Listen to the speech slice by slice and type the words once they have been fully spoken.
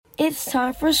It's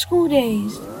time for School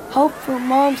Days. Help for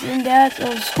moms and dads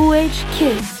of school-aged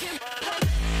kids.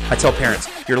 I tell parents,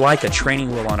 you're like a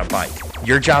training wheel on a bike.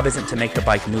 Your job isn't to make the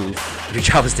bike move. Your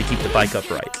job is to keep the bike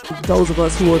upright. Those of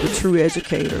us who are the true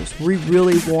educators, we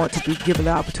really want to be given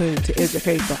the opportunity to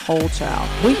educate the whole child.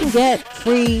 We can get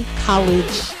free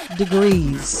college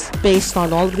degrees based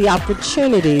on all of the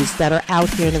opportunities that are out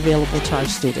here and available to our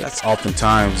students.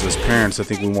 Oftentimes, as parents, I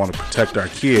think we want to protect our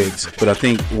kids, but I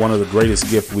think one of the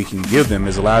greatest gifts we can give them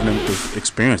is allow them to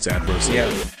experience adversity.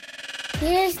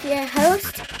 Here's your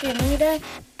host, Danita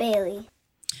Bailey.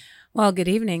 Well, good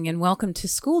evening and welcome to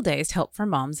School Days, Help for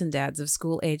Moms and Dads of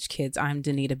School-Aged Kids. I'm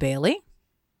Danita Bailey.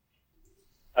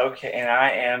 Okay, and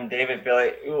I am David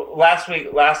Bailey. Last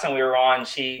time we were on,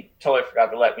 she totally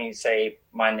forgot to let me say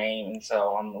my name, and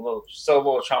so I'm a little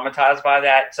traumatized by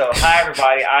that. So, hi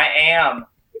everybody, I am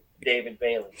David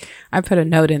Bailey. I put a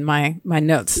note in my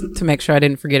notes to make sure I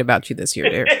didn't forget about you this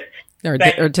year, or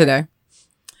today.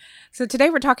 So today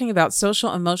we're talking about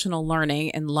social emotional learning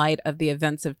in light of the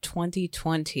events of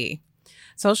 2020.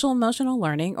 Social emotional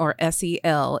learning, or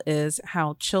SEL, is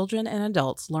how children and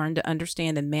adults learn to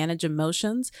understand and manage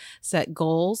emotions, set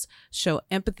goals, show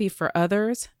empathy for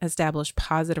others, establish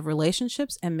positive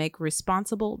relationships, and make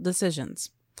responsible decisions.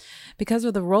 Because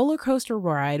of the roller coaster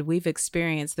ride we've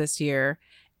experienced this year,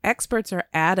 experts are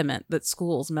adamant that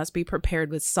schools must be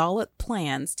prepared with solid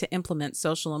plans to implement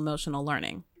social emotional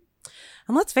learning.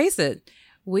 And let's face it,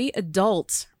 we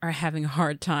adults are having a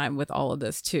hard time with all of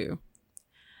this too.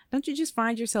 Don't you just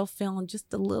find yourself feeling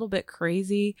just a little bit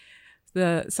crazy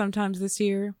sometimes this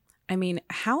year? I mean,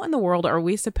 how in the world are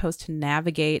we supposed to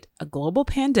navigate a global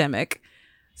pandemic,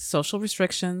 social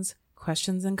restrictions,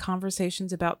 questions and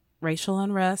conversations about racial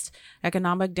unrest,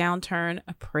 economic downturn,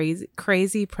 a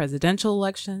crazy presidential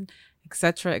election,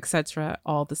 etc.,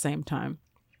 all at the same time?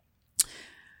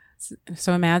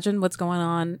 So imagine what's going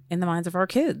on in the minds of our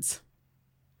kids.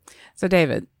 So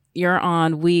David, you're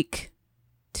on week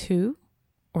 2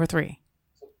 or 3?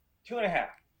 2.5.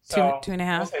 So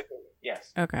 2.5? We'll say 3.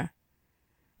 Yes. Okay.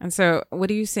 And so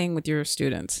what are you seeing with your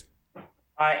students?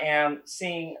 I am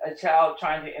seeing a child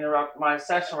trying to interrupt my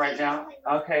session right now.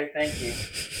 Okay, thank you.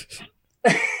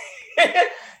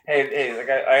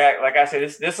 hey, like I said,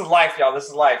 this is life, y'all. This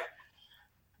is life.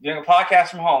 Doing a podcast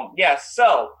from home. Yes.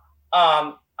 So,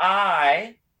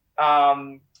 okay,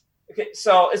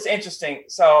 so it's interesting.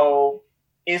 So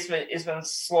it's been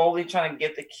slowly trying to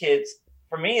get the kids.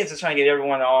 For me, it's just trying to get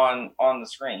everyone on the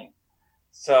screen.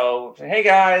 So, hey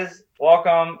guys,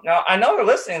 welcome. Now I know they're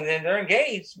listening, they're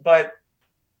engaged, but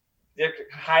they're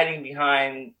hiding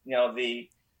behind, the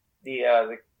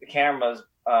cameras.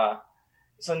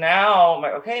 So now I'm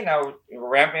like, okay, now we're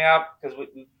ramping up because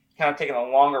we kind of taking a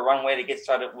longer runway to get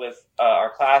started with our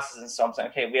classes, and so I'm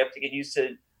saying, okay, we have to get used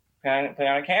to putting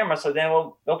on a camera. So then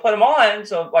they'll put them on.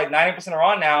 So like 90% are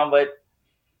on now, but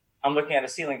I'm looking at a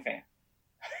ceiling fan,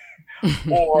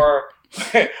 or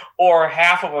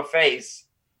half of a face.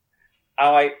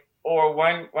 Or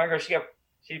one girl,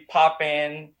 she pop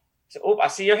in. So, I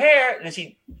see your hair, and then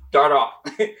she dart off.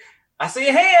 I see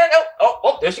your hand.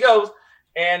 Oh, there she goes.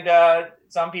 And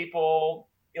some people,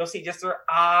 you'll see just their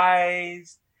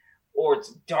eyes, or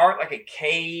it's dark like a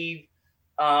cave.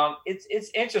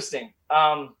 It's interesting.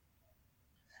 I'm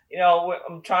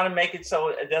trying to make it so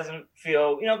it doesn't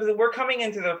feel, because we're coming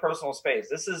into their personal space.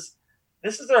 This is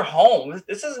their home.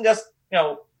 This isn't just,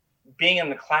 being in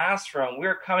the classroom.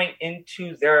 We're coming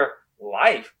into their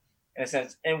life in a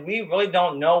sense, and we really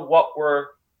don't know what we're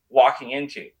walking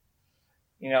into.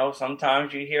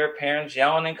 Sometimes you hear parents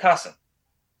yelling and cussing.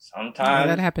 Sometimes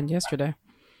that happened yesterday.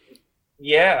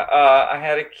 Yeah, I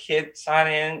had a kid sign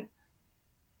in.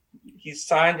 He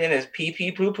signed in as pee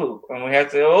pee poo poo, and we had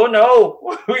to. Oh no,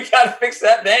 we got to fix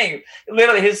that name.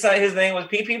 Literally, his name was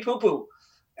pee pee poo poo.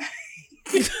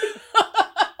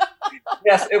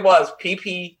 Yes, it was pee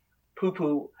pee poo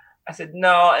poo. I said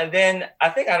no, and then I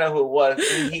think I know who it was.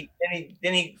 And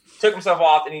he took himself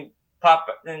off, and he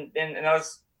popped. Then another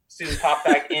student popped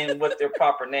back in with their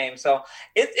proper name. So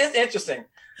it's interesting.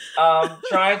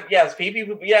 Pee pee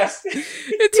poo poo. Yes.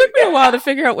 It took me a while to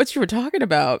figure out what you were talking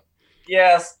about.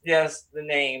 Yes, the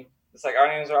name. It's like our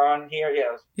names are on here.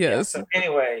 Yes. Yes. So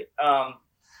anyway,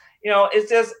 it's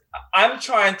just I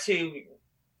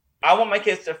want my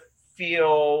kids to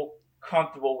feel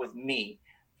comfortable with me.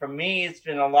 For me, it's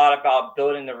been a lot about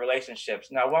building the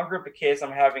relationships. Now, one group of kids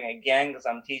I'm having again because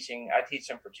I teach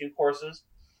them for 2 courses.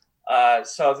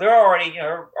 So they're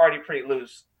already pretty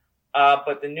loose.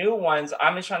 But the new ones,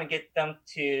 I'm just trying to get them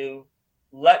to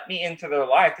let me into their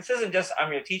life. This isn't just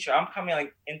I'm your teacher. I'm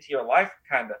coming into your life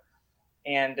kind of.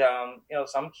 And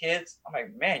some kids, I'm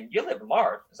like, man, you live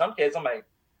large. Some kids, I'm like,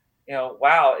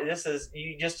 wow, this is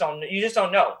you just don't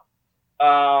know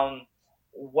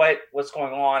what's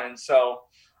going on. And so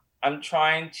I'm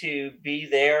trying to be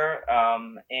there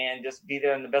and just be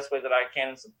there in the best way that I can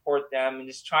and support them, and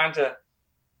just trying to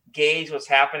gauge what's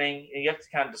happening. You have to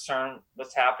kind of discern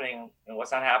what's happening and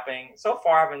what's not happening. So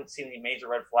far, I haven't seen any major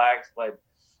red flags, but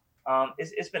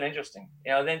it's been interesting.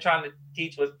 Then trying to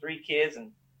teach with 3 kids,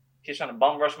 and kids trying to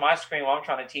bum rush my screen while I'm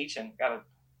trying to teach, and got to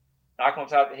knock them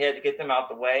upside the head to get them out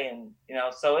the way. And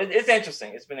so it's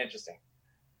interesting. It's been interesting.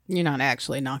 You're not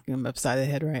actually knocking them upside the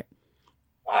head, right?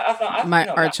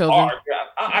 Our children. Hard.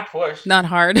 I push. Not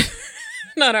hard.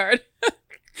 Not hard.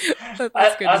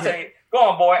 That's good. I say, go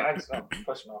on, boy. And I just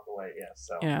push them off the way. Yeah.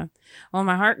 So. Yeah. Well,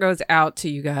 my heart goes out to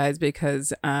you guys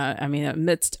because,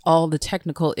 amidst all the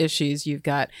technical issues, you've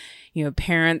got,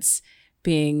 parents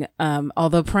being,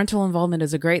 although parental involvement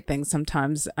is a great thing,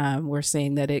 sometimes we're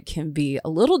seeing that it can be a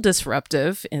little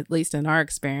disruptive, at least in our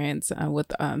experience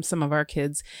with some of our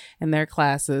kids in their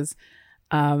classes.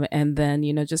 And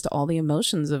then, just all the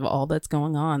emotions of all that's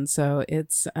going on. So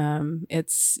it's,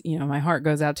 my heart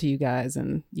goes out to you guys,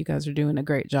 and you guys are doing a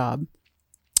great job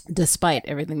despite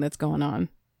everything that's going on.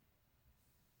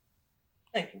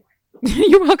 Thank you.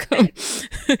 You're welcome.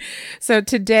 So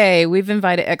today we've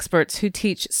invited experts who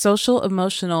teach social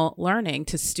emotional learning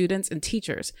to students and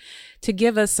teachers to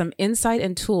give us some insight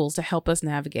and tools to help us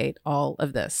navigate all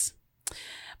of this.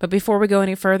 But before we go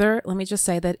any further, let me just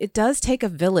say that it does take a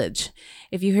village.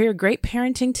 If you hear a great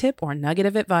parenting tip or nugget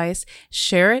of advice,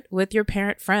 share it with your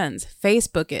parent friends,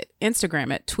 Facebook it,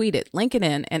 Instagram it, tweet it, link it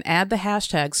in, and add the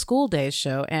hashtag School Days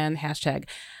Show and hashtag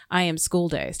I am School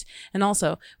Dazed. And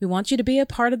also, we want you to be a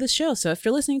part of the show. So if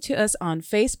you're listening to us on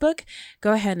Facebook,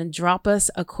 go ahead and drop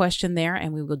us a question there,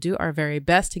 and we will do our very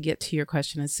best to get to your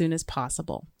question as soon as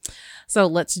possible. So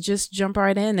let's just jump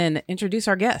right in and introduce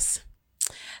our guests.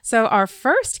 So our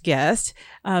first guest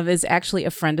is actually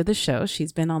a friend of the show.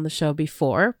 She's been on the show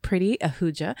before. Preeti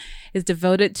Ahuja is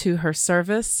devoted to her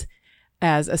service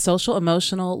as a social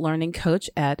emotional learning coach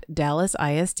at Dallas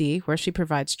ISD, where she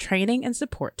provides training and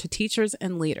support to teachers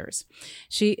and leaders.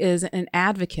 She is an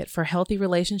advocate for healthy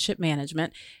relationship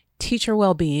management, teacher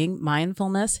well-being,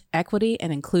 mindfulness, equity,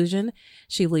 and inclusion.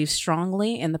 She believes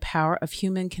strongly in the power of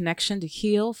human connection to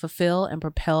heal, fulfill, and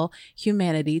propel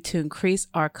humanity to increase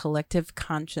our collective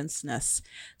consciousness.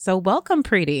 So welcome,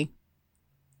 Preeti.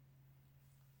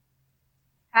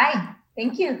 Hi,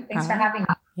 thank you. Thanks for having me.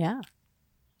 Yeah.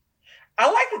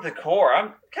 I like the decor.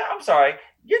 I'm sorry.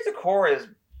 Your decor it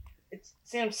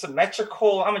seems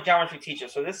symmetrical. I'm a geometry teacher,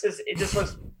 so it just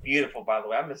looks beautiful, by the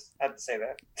way. I just had to say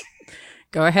that.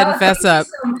 Go ahead and fess up.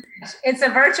 So it's a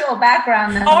virtual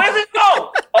background, though. Oh, is it?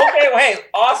 Oh, okay. Wait,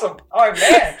 awesome. All right,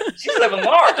 man. She's living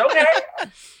large. Okay.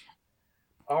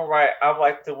 All right. I'd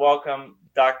like to welcome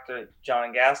Dr.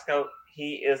 John Gasco.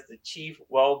 He is the Chief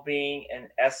Wellbeing and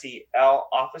SEL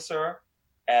Officer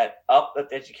at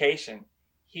Uplift Education.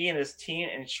 He and his team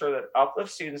ensure that Uplift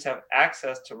students have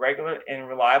access to regular and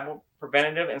reliable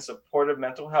preventative and supportive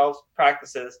mental health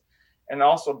practices, and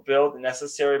also build the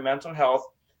necessary mental health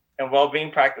and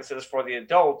well-being practices for the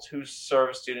adults who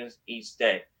serve students each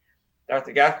day.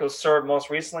 Dr. Gasco served most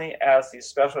recently as the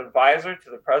special advisor to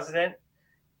the president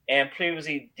and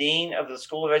previously dean of the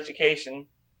School of Education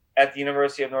at the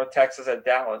University of North Texas at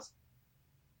Dallas.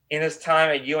 In his time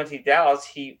at UNT Dallas,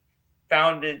 he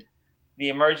founded the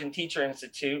Emerging Teacher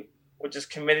Institute, which is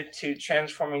committed to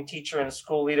transforming teacher and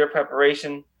school leader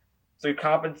preparation through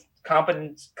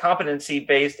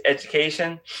competency-based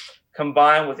education,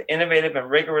 combined with innovative and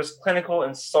rigorous clinical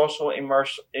and social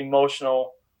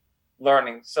emotional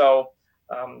learning. So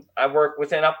I work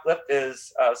within Uplift,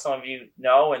 as some of you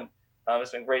know, and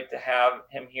it's been great to have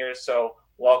him here. So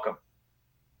welcome.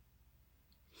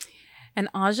 And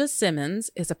Aja Simmons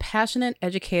is a passionate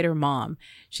educator mom.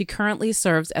 She currently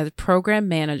serves as program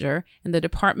manager in the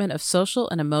Department of Social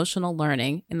and Emotional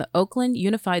Learning in the Oakland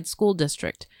Unified School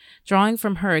District. Drawing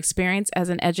from her experience as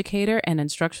an educator and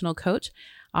instructional coach,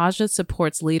 Aja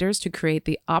supports leaders to create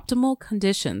the optimal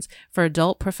conditions for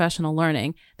adult professional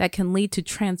learning that can lead to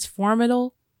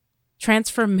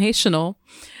transformational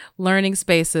learning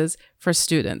spaces for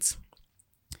students.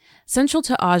 Central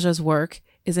to Aja's work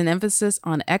is an emphasis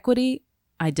on equity,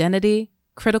 identity,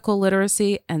 critical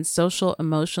literacy, and social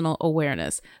emotional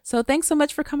awareness. So thanks so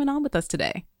much for coming on with us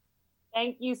today.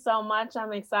 Thank you so much.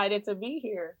 I'm excited to be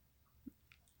here.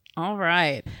 All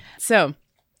right. So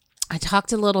I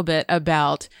talked a little bit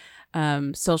about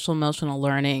social emotional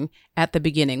learning at the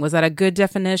beginning. Was that a good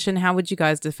definition? How would you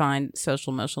guys define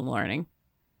social emotional learning?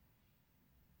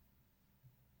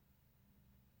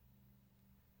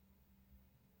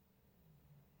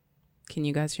 Can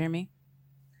you guys hear me?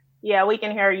 Yeah, we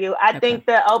can hear you. I think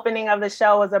the opening of the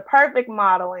show was a perfect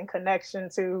model in connection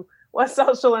to what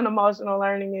social and emotional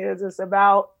learning is. It's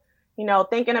about,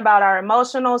 thinking about our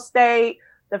emotional state,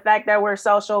 the fact that we're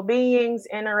social beings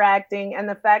interacting, and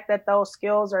the fact that those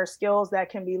skills are skills that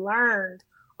can be learned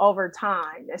over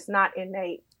time. It's not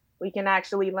innate. We can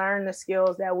actually learn the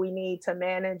skills that we need to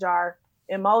manage our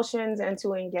emotions and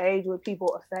to engage with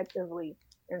people effectively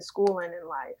in school and in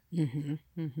life. Mm-hmm.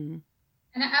 Mm-hmm.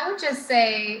 And I would just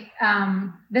say,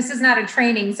 this is not a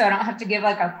training, so I don't have to give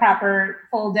like a proper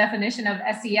full definition of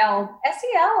SEL.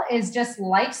 SEL is just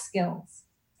life skills.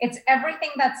 It's everything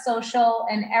that's social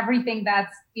and everything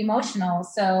that's emotional.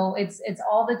 So it's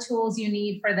all the tools you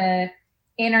need for the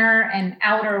inner and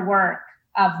outer work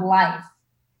of life.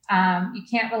 You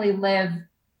can't really live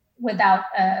without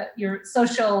your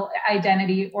social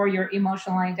identity or your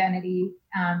emotional identity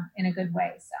in a good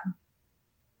way.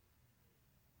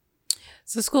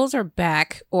 So schools are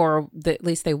back, or at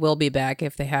least they will be back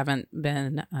if they haven't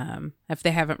returned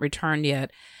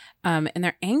yet. And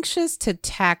they're anxious to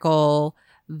tackle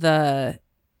the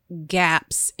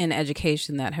gaps in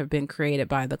education that have been created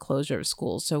by the closure of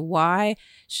schools. So why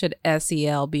should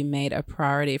SEL be made a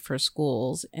priority for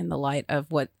schools in the light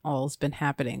of what all has been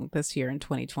happening this year in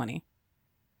 2020?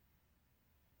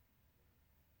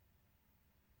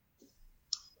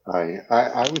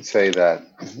 I would say that,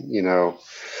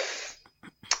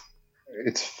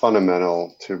 it's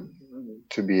fundamental to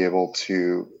be able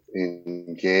to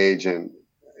engage in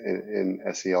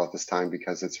SEL at this time,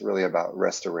 because it's really about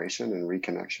restoration and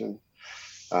reconnection.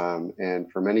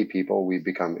 And for many people, we've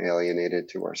become alienated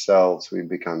to ourselves. We've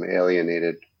become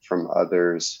alienated from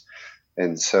others.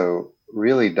 And so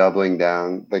really doubling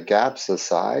down, the gaps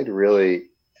aside, really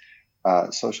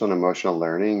social and emotional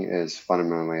learning is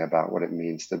fundamentally about what it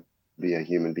means to be a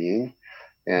human being.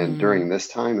 And during this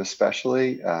time,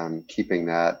 especially, keeping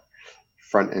that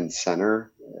front and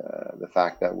center, the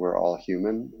fact that we're all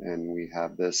human and we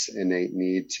have this innate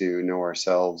need to know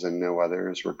ourselves and know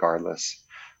others, regardless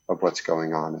of what's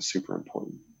going on, is super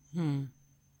important. I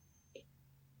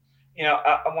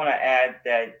want to add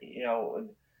that,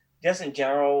 just in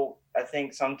general, I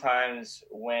think sometimes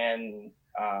when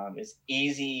it's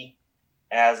easy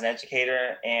as an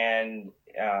educator and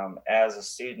as a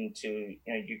student to,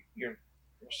 you're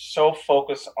so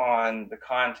focused on the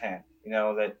content,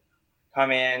 that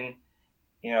come in,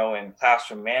 in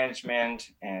classroom management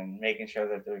and making sure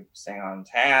that they're staying on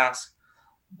task.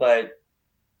 But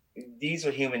these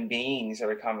are human beings that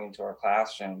are coming into our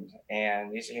classrooms,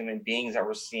 and these are human beings that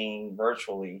we're seeing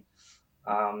virtually.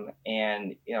 And,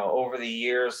 over the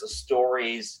years, the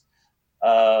stories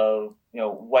of,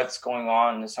 what's going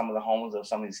on in some of the homes of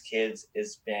some of these kids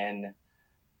has been,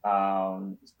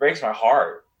 it breaks my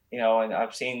heart. And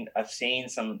I've seen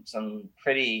some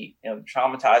pretty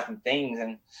traumatizing things,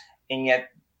 and yet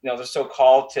they're so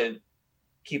called to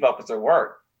keep up with their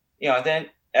work. And then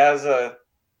as a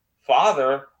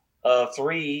father of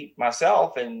 3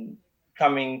 myself, and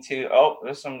coming to,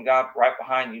 there's some guy right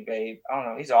behind you, babe. I don't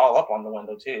know. He's all up on the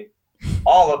window too.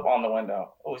 All up on the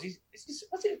window. Oh, is he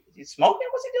smoking?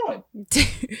 What's he doing?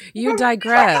 You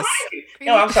digress.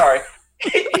 I'm sorry.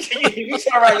 You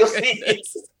turn around, you'll see.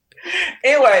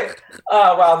 Anyway,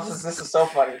 wow, this is so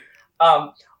funny.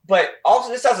 But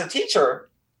also, just as a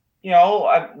teacher,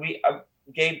 I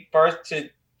gave birth to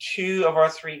 2 of our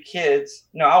 3 kids.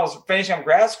 I was finishing up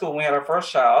grad school when we had our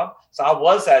first child, so I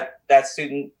was that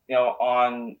student,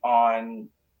 on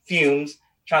fumes,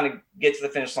 trying to get to the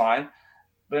finish line.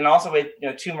 But then also with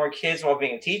 2 more kids while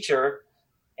being a teacher,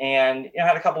 and I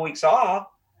had a couple weeks off.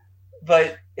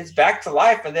 But it's back to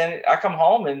life, and then I come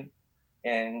home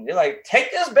and they're like,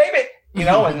 "Take this, baby," and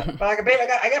I'm like, "Baby,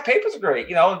 I got papers grade,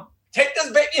 take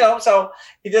this, baby," So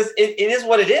it is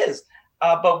what it is.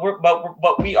 But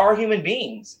we are human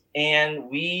beings, and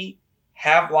we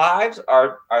have lives.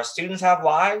 Our students have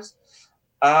lives,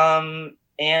 and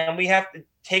we have to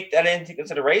take that into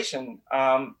consideration.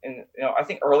 And I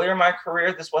think earlier in my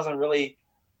career, this wasn't really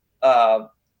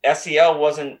SEL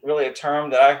wasn't really a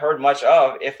term that I heard much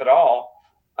of, if at all.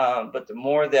 But the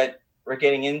more that we're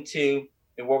getting into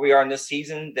where we are in this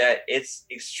season, that it's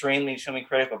extremely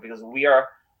critical, because we're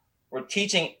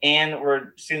teaching and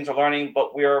students are learning,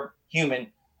 but we're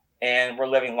human and we're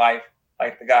living life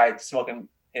like the guy smoking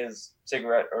his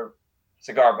cigarette or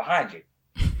cigar behind you.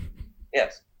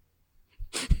 Yes.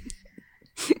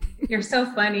 You're so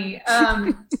funny.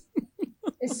 So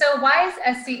why is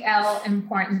SEL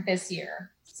important this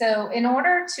year? So in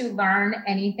order to learn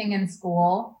anything in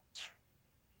school,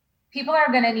 people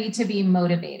are going to need to be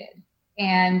motivated.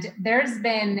 And there's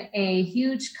been a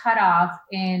huge cutoff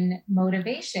in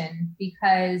motivation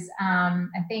because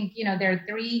I think, there are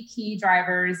three key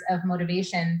drivers of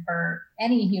motivation for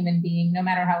any human being, no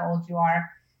matter how old you are.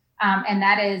 And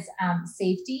that is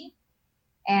safety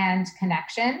and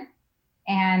connection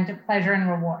and pleasure and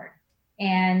reward.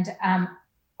 And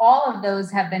all of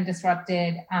those have been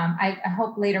disrupted. I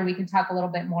hope later we can talk a little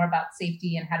bit more about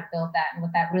safety and how to build that and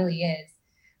what that really is.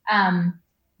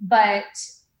 But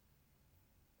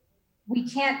we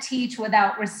can't teach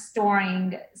without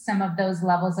restoring some of those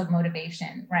levels of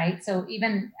motivation, right? So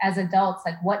even as adults,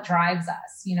 like what drives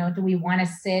us? Do we want to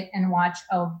sit and watch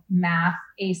a math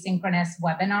asynchronous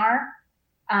webinar?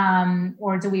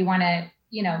 Or do we want to,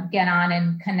 get on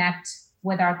and connect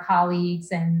with our colleagues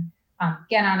and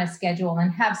get on a schedule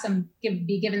and have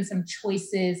be given some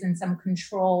choices and some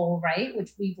control, right?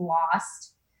 Which we've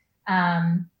lost.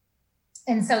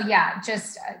 And so,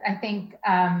 I think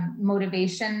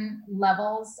motivation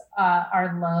levels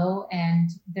are low, and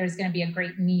there's going to be a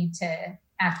great need to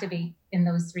activate in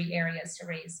those three areas to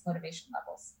raise motivation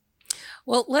levels.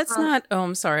 Well, let's not. Oh,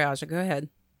 I'm sorry, Aja. Go ahead.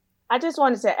 I just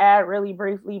wanted to add really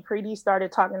briefly. Preeti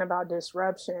started talking about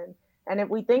disruption. And if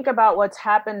we think about what's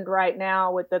happened right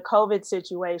now with the COVID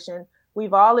situation,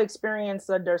 we've all experienced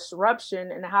a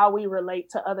disruption in how we relate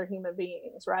to other human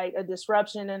beings, right? A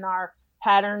disruption in our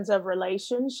patterns of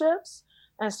relationships.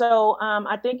 And so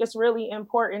I think it's really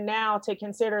important now to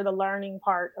consider the learning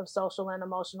part of social and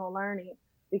emotional learning,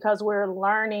 because we're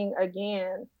learning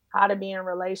again how to be in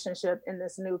relationship in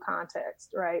this new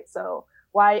context, right? So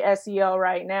why SEL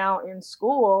right now in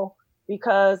school?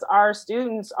 Because our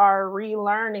students are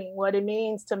relearning what it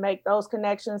means to make those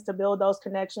connections, to build those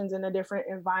connections in a different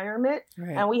environment.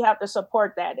 Right. And we have to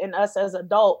support that. And us as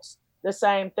adults, the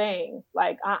same thing.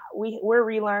 Like we're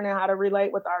relearning how to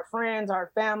relate with our friends,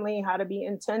 our family, how to be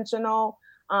intentional.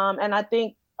 And I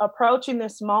think approaching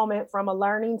this moment from a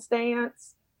learning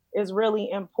stance is really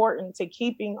important to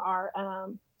keeping our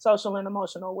social and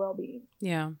emotional well-being.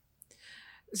 Yeah.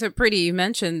 So Preeti, you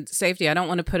mentioned safety. I don't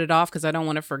want to put it off because I don't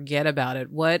want to forget about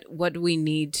it. What do we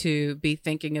need to be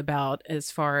thinking about as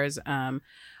far as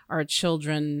our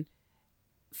children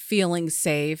feeling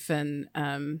safe and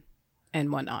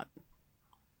whatnot?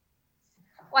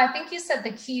 Well, I think you said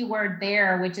the key word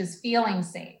there, which is feeling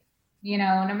safe.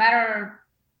 No matter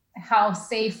how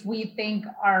safe we think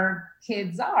our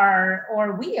kids are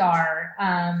or we are,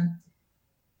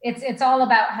 it's all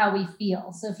about how we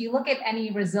feel. So if you look at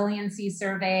any resiliency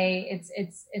survey,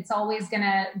 it's always going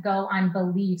to go on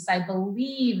beliefs. I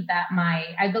believe that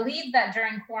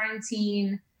during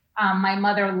quarantine, my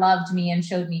mother loved me and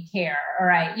showed me care. All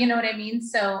right. You know what I mean?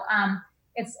 So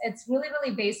it's really,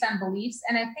 really based on beliefs.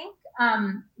 And I think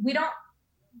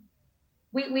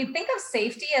we think of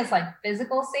safety as like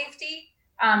physical safety.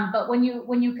 But when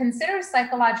you consider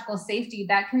psychological safety,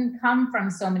 that can come from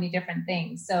so many different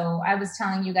things. So I was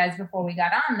telling you guys before we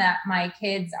got on that my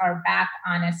kids are back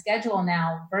on a schedule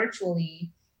now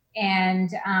virtually. And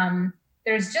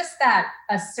there's just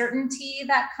a certainty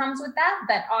that comes with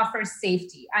that offers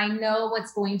safety. I know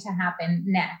what's going to happen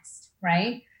next,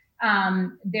 right?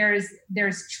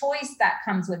 There's choice that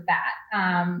comes with that.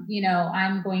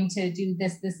 I'm going to do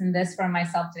this, and this for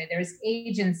myself today. There's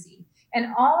agency. And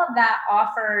all of that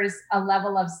offers a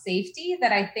level of safety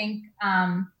that I think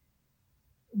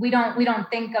we don't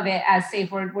think of it as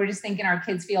safe. We're just thinking our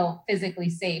kids feel physically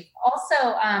safe.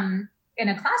 Also, in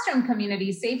a classroom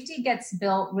community, safety gets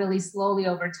built really slowly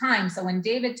over time. So when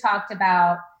David talked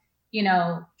about,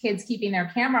 kids keeping their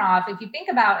camera off, if you think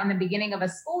about in the beginning of a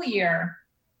school year,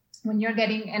 when you're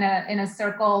getting in a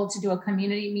circle to do a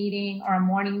community meeting or a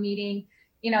morning meeting,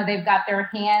 they've got their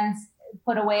hands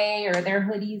put away or their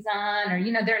hoodies on, or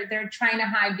they're trying to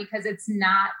hide because it's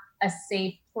not a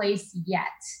safe place yet.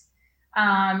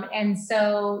 And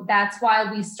so that's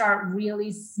why we start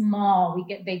really small.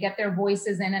 They get their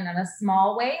voices in a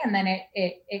small way, and then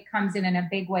it comes in a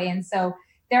big way. And so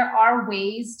there are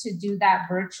ways to do that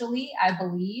virtually, I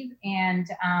believe. And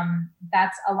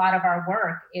that's a lot of our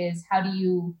work is how do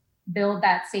you build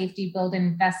that safety, build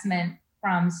investment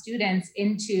from students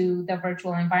into the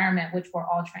virtual environment, which we're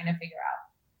all trying to figure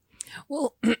out.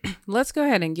 Well, let's go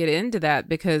ahead and get into that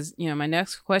because, my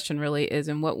next question really is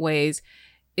in what ways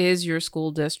is your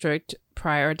school district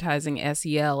prioritizing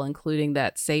SEL, including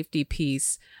that safety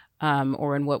piece,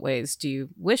 or in what ways do you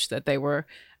wish that they were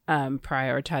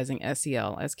prioritizing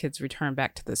SEL as kids return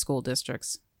back to the school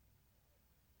districts?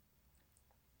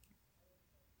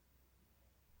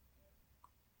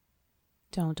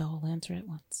 Don't all answer at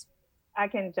once. I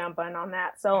can jump in on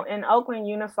that. So in Oakland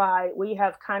Unified, we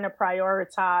have kind of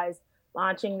prioritized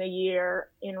launching the year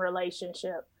in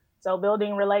relationship. So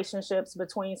building relationships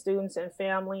between students and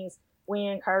families. We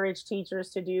encourage teachers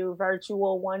to do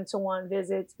virtual one-to-one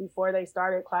visits before they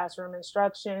started classroom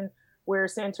instruction. We're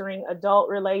centering adult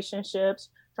relationships,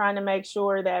 trying to make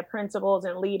sure that principals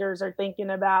and leaders are thinking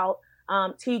about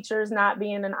teachers not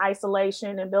being in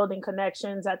isolation and building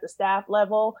connections at the staff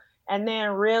level, and then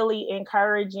really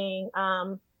encouraging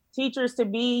teachers to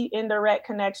be in direct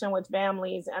connection with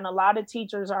families. And a lot of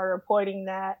teachers are reporting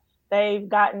that they've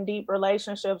gotten deep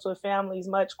relationships with families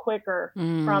much quicker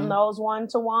from those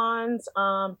one-to-ones,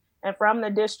 and from the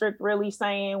district really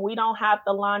saying we don't have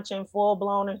to launch in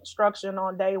full-blown instruction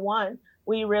on day one.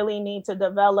 We really need to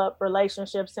develop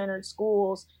relationship-centered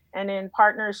schools, and in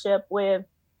partnership with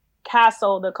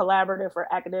CASEL, the Collaborative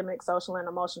for Academic, Social, and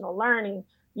Emotional Learning,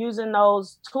 using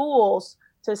those tools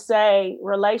to say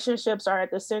relationships are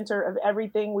at the center of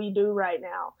everything we do right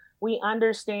now. We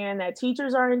understand that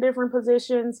teachers are in different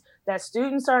positions, that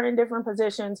students are in different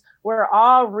positions. We're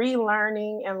all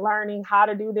relearning and learning how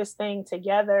to do this thing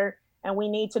together, and we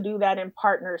need to do that in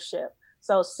partnership.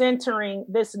 So centering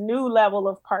this new level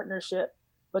of partnership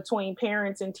between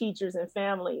parents and teachers and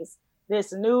families,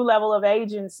 this new level of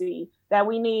agency that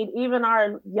we need even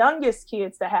our youngest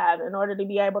kids to have in order to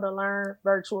be able to learn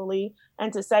virtually,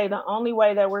 and to say the only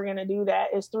way that we're going to do that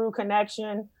is through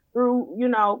connection, through,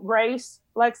 grace,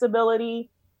 flexibility,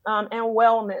 and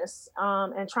wellness,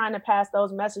 and trying to pass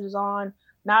those messages on,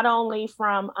 not only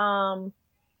from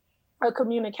a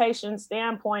communication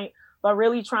standpoint, but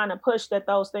really trying to push that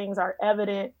those things are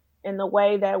evident in the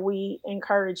way that we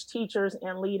encourage teachers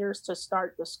and leaders to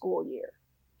start the school year.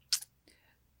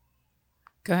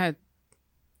 Go ahead,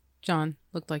 John.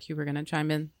 Looked like you were going to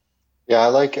chime in. Yeah, I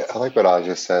like what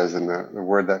Aja says, and the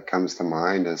word that comes to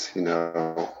mind is,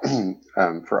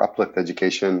 for Uplift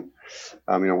Education,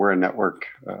 we're a network,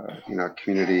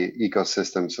 community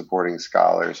ecosystem supporting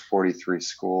scholars, 43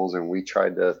 schools, and we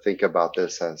tried to think about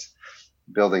this as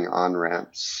building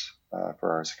on-ramps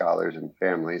for our scholars and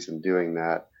families, and doing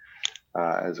that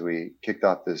as we kicked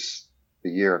off the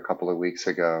year a couple of weeks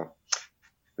ago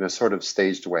in a sort of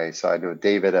staged way. So I know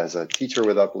David, as a teacher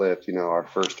with Uplift, our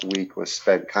first week was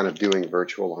spent kind of doing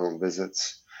virtual home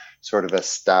visits, sort of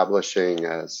establishing,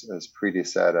 as Preeti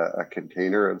said, a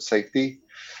container of safety,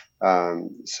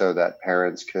 so that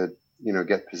parents could,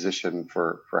 get positioned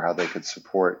for how they could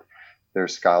support their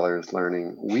scholars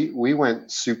learning. We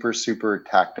went super, super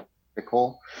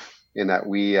tactical in that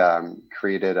we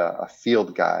created a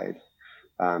field guide.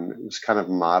 It was kind of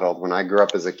modeled. When I grew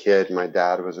up as a kid, my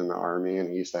dad was in the Army, and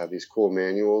he used to have these cool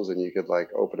manuals, and you could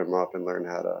open them up and learn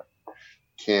how to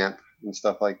camp and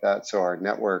stuff like that. So our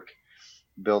network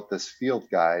built this field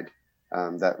guide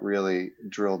that really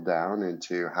drilled down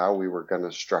into how we were going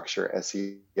to structure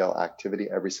SEL activity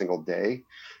every single day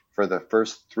for the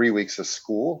first 3 weeks of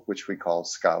school, which we call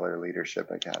Scholar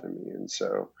Leadership Academy. And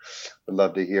so I'd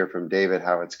love to hear from David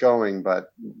how it's going.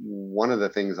 But one of the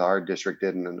things our district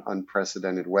did in an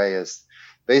unprecedented way is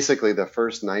basically the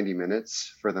first 90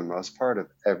 minutes, for the most part, of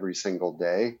every single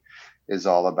day is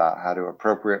all about how to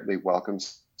appropriately welcome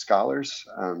scholars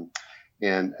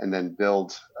and then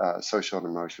build social and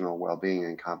emotional well-being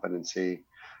and competency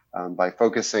by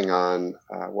focusing on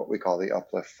what we call the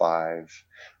Uplift 5,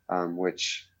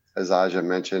 which, as Aja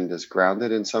mentioned, is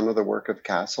grounded in some of the work of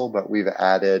CASEL, but we've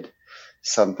added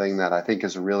something that I think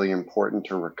is really important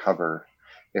to recover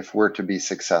if we're to be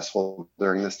successful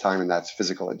during this time, and that's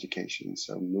physical education.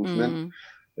 So movement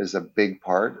is a big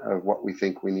part of what we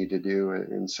think we need to do.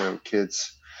 And so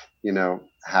kids,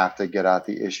 have to get out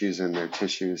the issues in their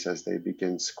tissues as they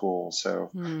begin school.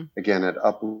 So again, at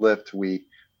Uplift, we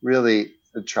really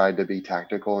tried to be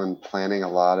tactical in planning a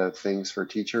lot of things for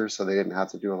teachers so they didn't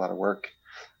have to do a lot of work.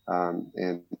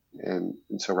 And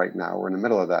so right now we're in the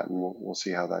middle of that, and we'll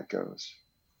see how that goes.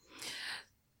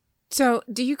 So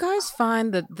do you guys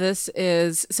find that this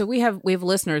is, so we have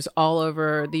listeners all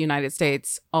over the United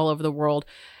States, all over the world.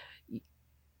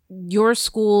 Your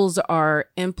schools are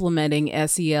implementing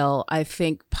SEL, I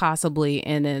think, possibly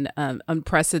in an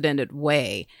unprecedented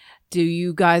way. Do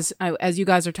you guys, as you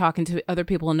guys are talking to other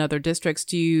people in other districts,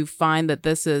 do you find that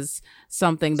this is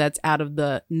something that's out of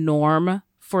the norm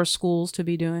for schools to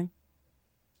be doing?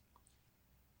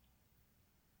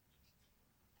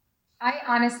 I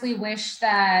honestly wish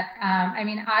that,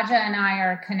 Aja and I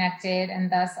are connected, and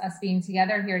thus us being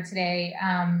together here today.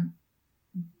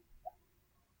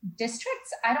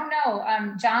 Districts, I don't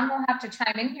know. John will have to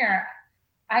chime in here.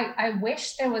 I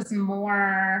wish there was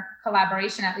more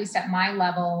collaboration, at least at my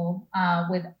level,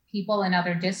 with people in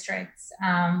other districts.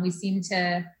 We seem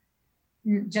to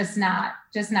just not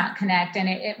connect. And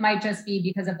it might just be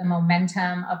because of the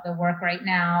momentum of the work right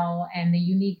now and the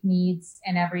unique needs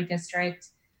in every district.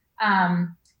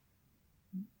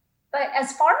 But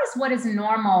as far as what is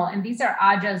normal, and these are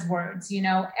Aja's words,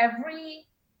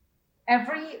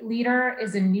 every leader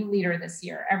is a new leader this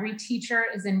year. Every teacher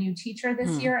is a new teacher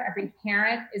this year. Every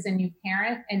parent is a new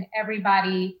parent, and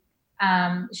everybody,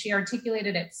 she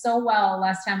articulated it so well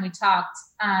last time we talked.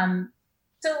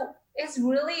 So it's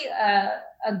really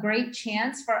a great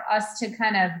chance for us to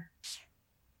kind of,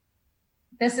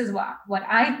 this is what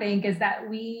I think is that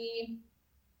we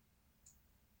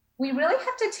really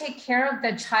have to take care of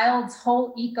the child's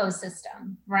whole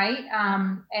ecosystem, right?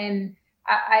 And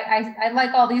I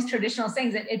like all these traditional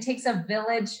sayings. It takes a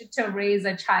village to raise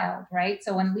a child, right?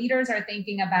 So when leaders are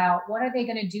thinking about what are they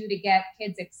going to do to get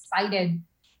kids excited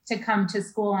to come to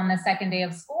school on the second day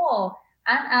of school,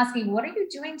 I'm asking, what are you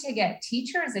doing to get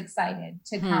teachers excited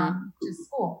to come to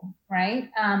school, right?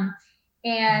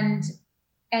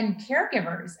 And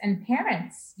caregivers and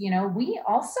parents, we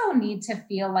also need to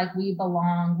feel like we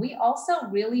belong. We also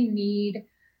really need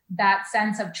that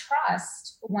sense of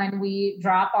trust when we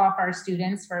drop off our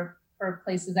students for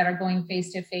places that are going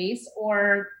face-to-face,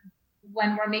 or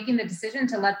when we're making the decision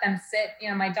to let them sit.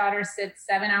 My daughter sits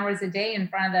 7 hours a day in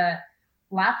front of the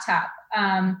laptop.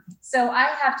 So I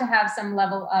have to have some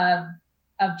level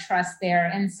of trust there.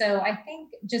 And so I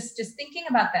think just thinking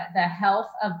about the health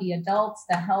of the adults,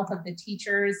 the health of the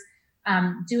teachers,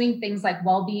 doing things like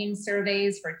well-being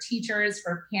surveys for teachers,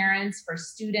 for parents, for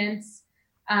students,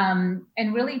 and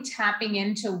really tapping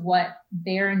into what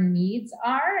their needs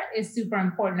are is super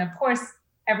important. Of course,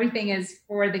 everything is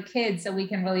for the kids so we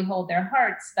can really hold their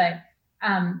hearts, but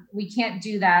we can't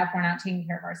do that if we're not taking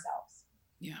care of ourselves.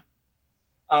 Yeah.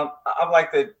 I'd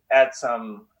like to add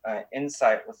some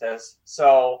insight with this.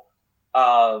 So,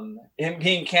 in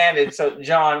being candid, so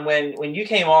John, when you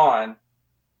came on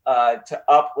to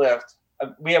Uplift,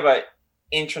 we have an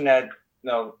intranet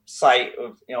site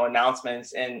of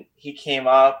announcements, and he came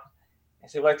up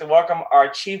and said, "We'd like to welcome our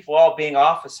Chief Wellbeing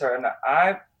Officer," and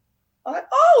I'm like,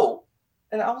 "Oh,"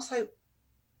 and I was like,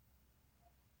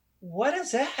 "What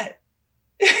is that?"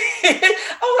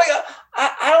 Oh my God,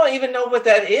 I don't even know what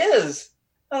that is.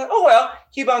 Like, oh well,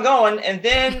 keep on going. And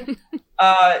then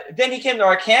he came to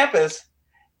our campus,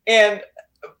 and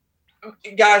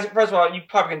guys, first of all, you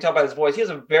probably can tell by his voice, he's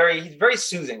very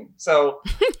soothing. So,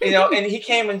 and he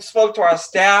came and spoke to our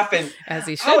staff, and as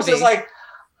he should I was be. just like,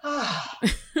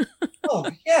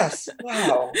 oh yes,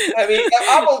 wow. I mean,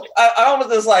 I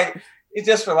almost just like, it's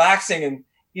just relaxing, and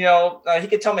he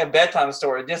could tell me a bedtime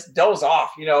story, just doze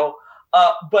off,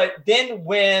 but then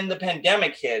when the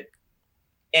pandemic hit,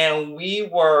 and we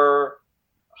were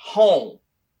home,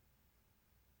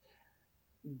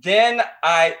 then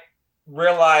I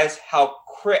realized how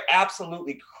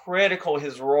absolutely critical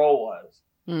his role was.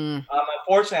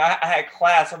 Unfortunately, I had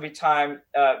class every time.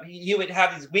 He would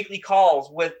have these weekly calls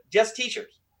with just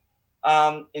teachers.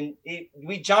 And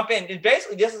we jump in and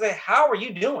basically just say, "How are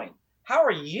you doing? How are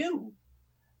you?"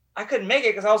 I couldn't make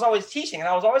it because I was always teaching, and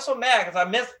I was always so mad because I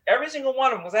missed every single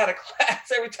one of them because I had a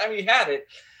class every time you had it.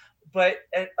 But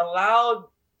it allowed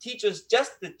teachers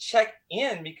just to check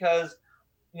in because,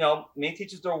 many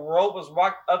teachers, their world was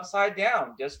rocked upside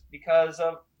down just because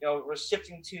of, we're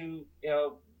shifting to,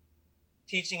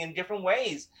 teaching in different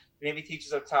ways. Maybe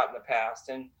teachers have taught in the past,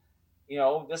 and,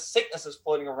 this sickness is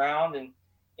floating around, and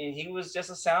he was just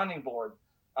a sounding board.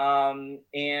 And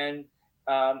then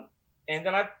on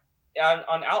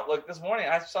Outlook this morning,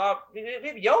 I saw we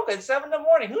have yoga at 7 a.m.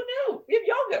 Who knew? We have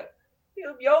yoga. We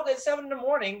have yoga at 7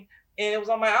 a.m. And it was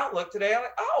on my Outlook today. I'm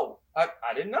like, oh, I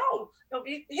didn't know.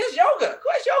 Here's yoga. Who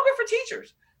has yoga for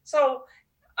teachers? So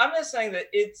I'm just saying that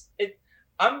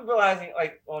I'm realizing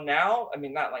now, I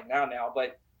mean, not like now,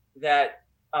 but that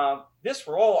this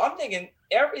role, I'm thinking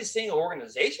every single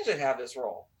organization should have this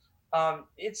role.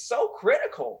 It's so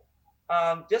critical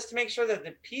just to make sure that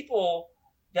the people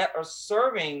that are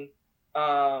serving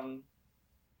the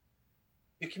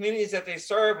communities that they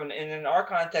serve, and in our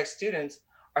context, students,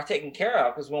 are taken care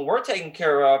of. Because when we're taken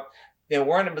care of, then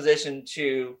we're in a position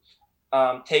to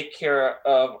take care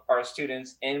of our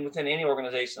students and within any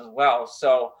organization as well.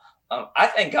 So I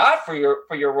thank God for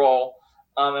your role.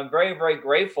 I'm very, very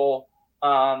grateful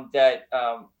that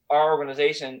our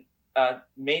organization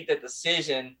made the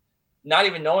decision, not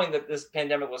even knowing that this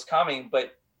pandemic was coming,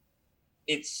 but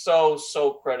it's so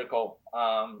critical.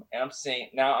 And I'm seeing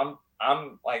now,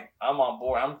 I'm on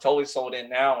board. I'm totally sold in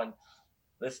now, and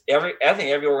I think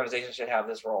every organization should have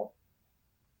this role.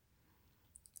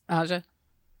 Aja?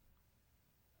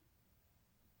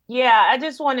 Yeah, I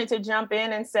just wanted to jump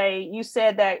in and say, you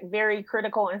said that very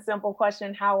critical and simple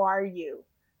question, how are you?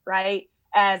 Right?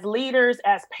 As leaders,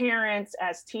 as parents,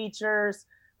 as teachers,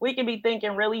 we can be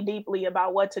thinking really deeply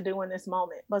about what to do in this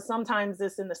moment. But sometimes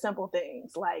it's in the simple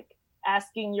things like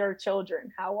asking your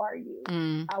children, how are you?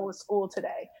 How was school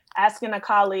today? Asking a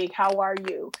colleague, how are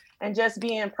you? And just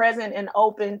being present and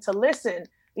open to listen,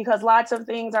 because lots of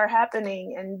things are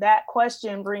happening. And that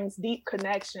question brings deep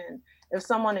connection. If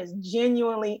someone is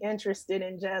genuinely interested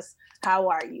in just, how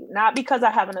are you? Not because I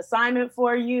have an assignment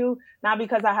for you, not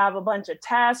because I have a bunch of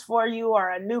tasks for you or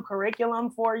a new curriculum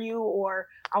for you, or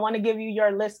I want to give you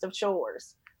your list of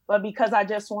chores, but because I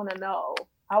just want to know,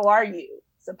 how are you?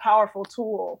 It's a powerful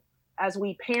tool as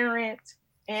we parent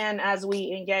and as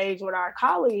we engage with our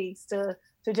colleagues to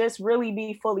just really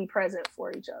be fully present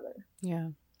for each other. Yeah,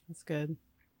 that's good.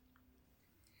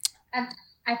 And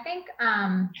I think,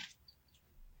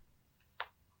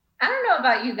 I don't know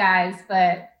about you guys,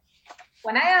 but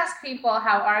when I ask people,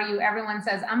 how are you? Everyone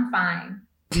says, I'm fine.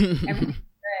 Everyone's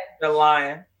good. They're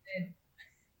lying.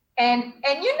 And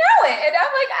you know it. And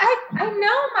I'm like, I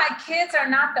know my kids are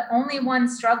not the only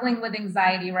ones struggling with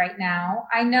anxiety right now.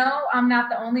 I know I'm not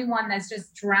the only one that's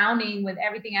just drowning with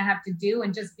everything I have to do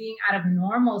and just being out of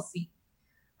normalcy.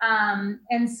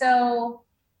 And so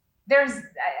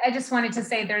I just wanted to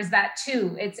say there's that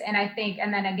too. And I think,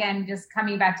 and then again, just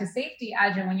coming back to safety,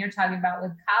 Aja, when you're talking about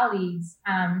with colleagues,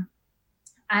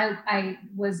 I've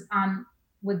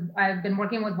been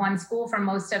working with one school for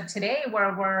most of today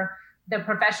where the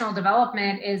professional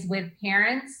development is with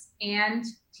parents and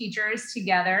teachers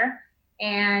together.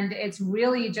 And it's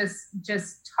really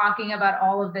just talking about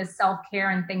all of this self-care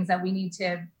and things that we need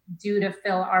to do to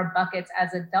fill our buckets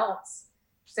as adults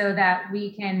so that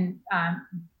we can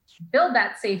build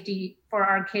that safety for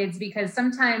our kids, because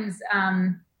sometimes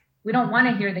we don't want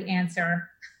to hear the answer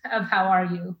of how are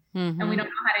you, and we don't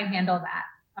know how to handle that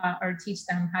or teach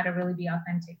them how to really be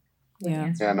authentic.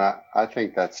 And I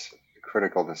think that's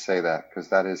critical to say that, because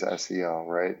that is SEL,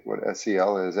 right? What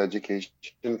SEL is, education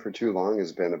for too long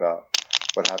has been about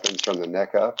what happens from the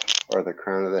neck up or the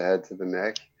crown of the head to the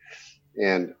neck.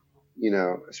 And,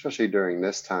 especially during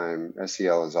this time,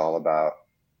 SEL is all about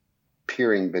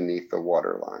peering beneath the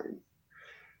waterline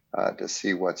to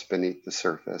see what's beneath the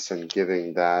surface and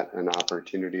giving that an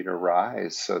opportunity to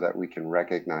rise so that we can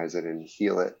recognize it and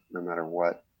heal it no matter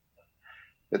what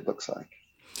it looks like.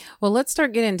 Well, let's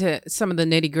start getting into some of the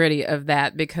nitty gritty of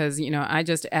that, because, I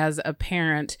just, as a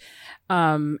parent,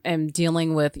 am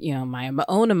dealing with, my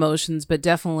own emotions, but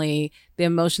definitely the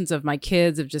emotions of my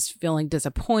kids of just feeling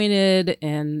disappointed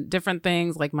and different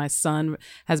things. Like my son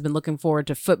has been looking forward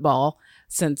to football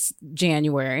since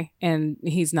January, and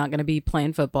he's not going to be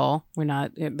playing football.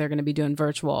 They're going to be doing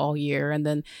virtual all year. And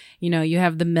then, you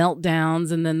have the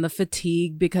meltdowns and then the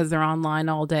fatigue because they're online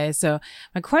all day. So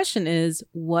my question is,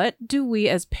 what do we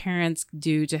as parents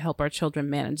do to help our children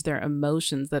manage their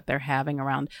emotions that they're having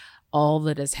around all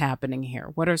that is happening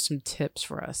here? What are some tips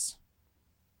for us?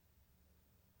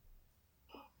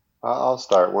 I'll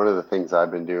start. One of the things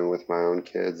I've been doing with my own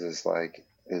kids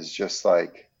is just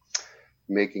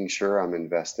making sure I'm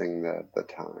investing the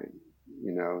time,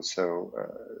 so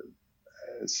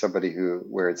as somebody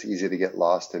where it's easy to get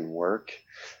lost in work,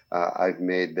 I've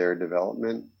made their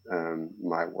development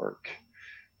my work.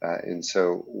 And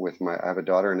so I have a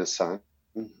daughter and a son,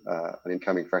 an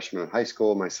incoming freshman in high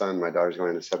school. My daughter's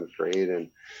going into 7th grade. And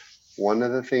one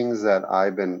of the things that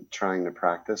I've been trying to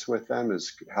practice with them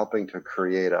is helping to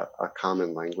create a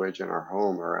common language in our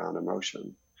home around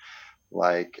emotion.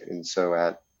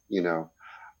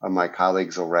 My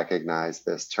colleagues will recognize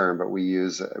this term, but we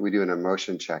do an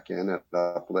emotion check-in at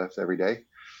Uplift every day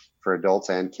for adults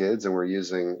and kids, and we're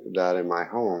using that in my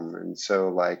home. And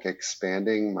so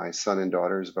expanding my son and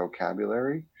daughter's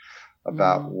vocabulary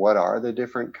about what are the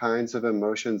different kinds of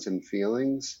emotions and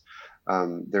feelings.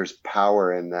 There's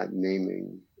power in that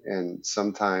naming. And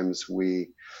sometimes we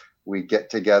get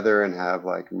together and have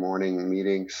morning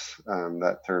meetings.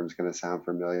 That term's going to sound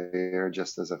familiar,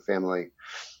 just as a family.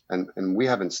 And we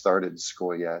haven't started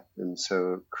school yet. And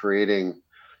so creating,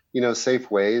 safe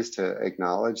ways to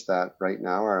acknowledge that right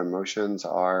now our emotions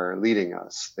are leading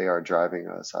us. They are driving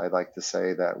us. I like to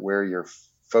say that where your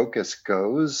focus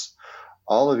goes,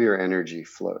 all of your energy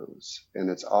flows. And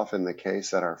it's often the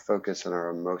case that our focus and our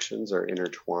emotions are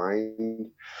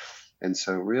intertwined. And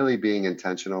so really being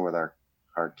intentional with our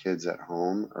kids at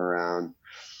home around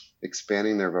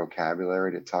expanding their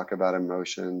vocabulary to talk about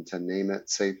emotion, to name it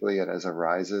safely as it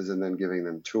arises, and then giving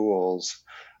them tools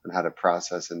on how to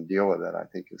process and deal with it, I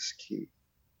think is key.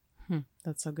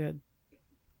 That's so good.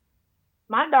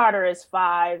 My daughter is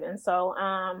 5. And so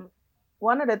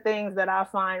one of the things that I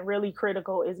find really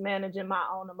critical is managing my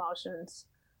own emotions,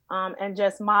 and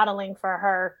just modeling for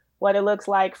her what it looks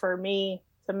like for me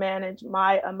to manage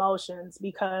my emotions,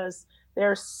 because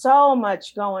there's so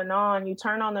much going on. You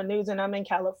turn on the news, and I'm in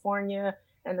California,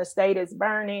 and the state is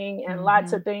burning, and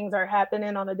lots of things are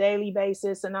happening on a daily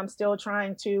basis. And I'm still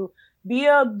trying to be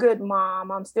a good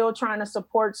mom. I'm still trying to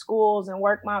support schools and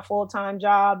work my full-time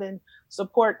job and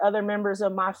support other members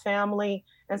of my family.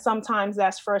 And sometimes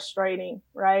that's frustrating,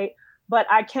 right? But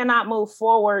I cannot move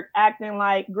forward acting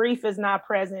like grief is not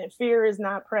present, fear is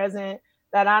not present,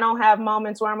 that I don't have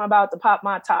moments where I'm about to pop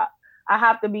my top. I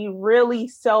have to be really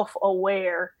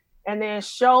self-aware and then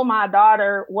show my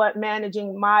daughter what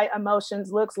managing my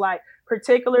emotions looks like,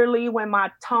 particularly when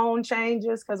my tone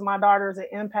changes, because my daughter is an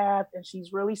empath and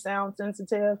she's really sound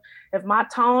sensitive. If my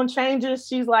tone changes,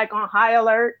 she's like on high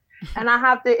alert. And I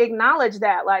have to acknowledge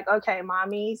that, like, okay,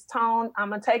 mommy's tone, I'm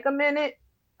going to take a minute.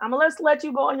 I'm going to let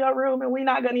you go in your room, and we're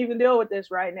not going to even deal with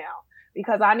this right now,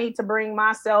 because I need to bring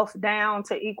myself down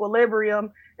to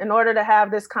equilibrium in order to have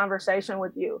this conversation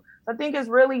with you. I think it's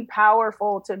really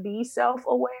powerful to be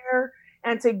self-aware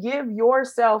and to give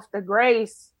yourself the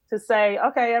grace to say,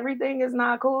 okay, everything is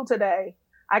not cool today.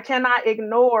 I cannot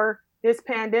ignore this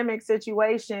pandemic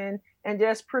situation and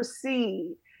just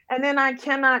proceed. And then I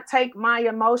cannot take my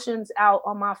emotions out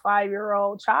on my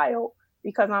 5-year-old child,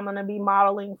 because I'm going to be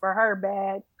modeling for her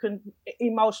bad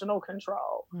emotional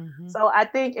control. So I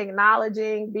think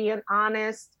acknowledging, being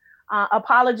honest,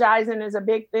 apologizing is a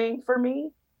big thing for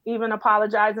me, even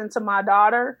apologizing to my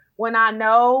daughter when I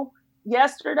know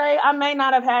yesterday I may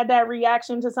not have had that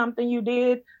reaction to something you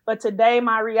did, but today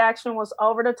my reaction was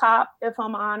over the top, if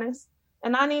I'm honest.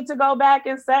 And I need to go back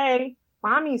and say,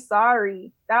 Mommy,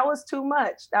 sorry. That was too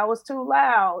much. That was too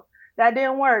loud. That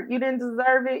didn't work. You didn't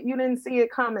deserve it. You didn't see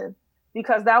it coming.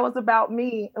 Because that was about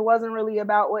me. It wasn't really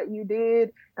about what you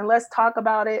did. And let's talk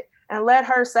about it, and let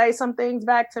her say some things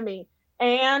back to me.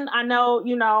 And I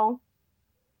know,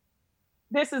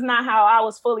 this is not how I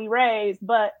was fully raised,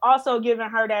 but also giving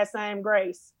her that same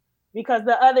grace. Because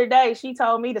the other day she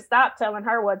told me to stop telling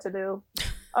her what to do.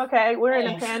 Okay, we're in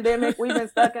a pandemic. We've been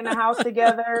stuck in the house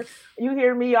together. You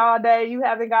hear me all day. You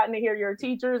haven't gotten to hear your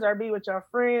teachers or be with your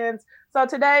friends. So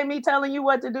today, me telling you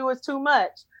what to do is too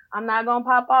much. I'm not going to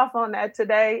pop off on that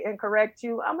today and correct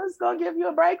you. I'm just going to give you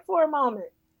a break for a moment.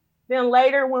 Then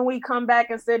later, when we come back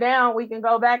and sit down, we can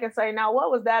go back and say, now,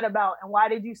 what was that about? And why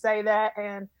did you say that?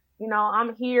 And,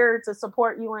 I'm here to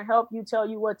support you and help you, tell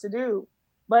you what to do.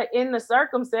 But in the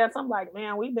circumstance, I'm like,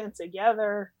 man, we've been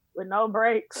together with no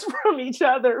breaks from each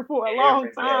other for a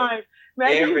long time.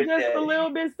 Maybe you're just a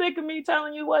little bit sick of me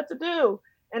telling you what to do.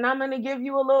 And I'm going to give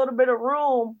you a little bit of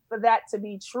room for that to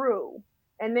be true.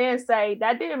 And then say,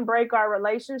 that didn't break our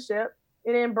relationship.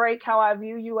 It didn't break how I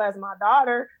view you as my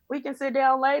daughter. We can sit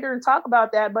down later and talk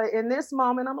about that. But in this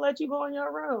moment, I'm going to let you go in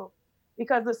your room,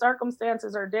 because the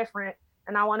circumstances are different.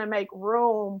 And I want to make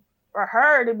room for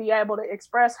her to be able to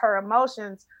express her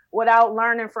emotions without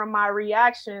learning from my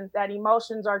reaction that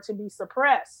emotions are to be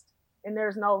suppressed and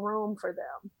there's no room for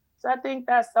them. So I think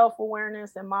that's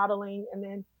self-awareness and modeling, and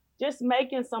then just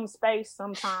making some space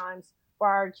sometimes for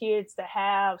our kids to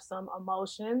have some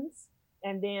emotions,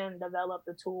 and then develop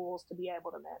the tools to be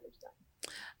able to manage them.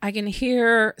 I can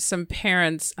hear some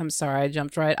parents. I'm sorry, I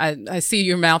jumped right. I see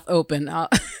your mouth open.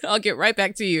 I'll get right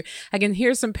back to you. I can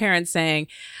hear some parents saying,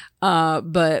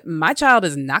 but my child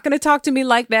is not going to talk to me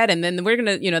like that. And then we're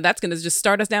going to, that's going to just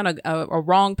start us down a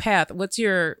wrong path. What's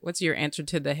your answer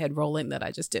to the head rolling that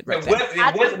I just did right there?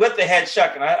 With the head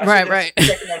shucking. Right.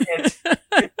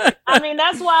 I mean,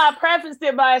 that's why I prefaced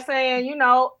it by saying,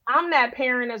 I'm that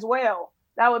parent as well.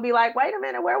 That would be like, wait a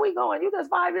minute, where are we going? You just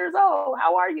 5 years old.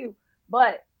 How are you?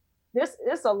 But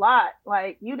it's a lot.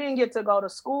 Like, you didn't get to go to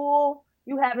school.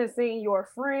 You haven't seen your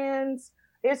friends.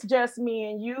 It's just me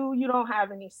and you. You don't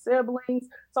have any siblings.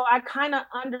 So I kind of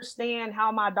understand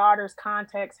how my daughter's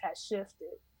context has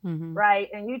shifted, right?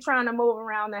 And you trying to move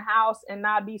around the house and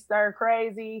not be stir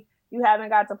crazy. You haven't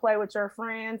got to play with your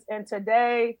friends. And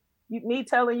today, me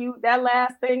telling you that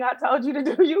last thing I told you to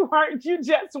do, you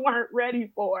just weren't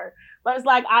ready for. But it's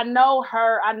like, I know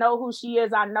her. I know who she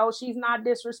is. I know she's not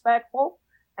disrespectful.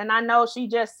 And I know she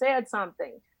just said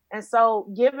something. And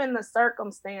so given the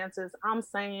circumstances, I'm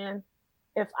saying,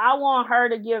 if I want her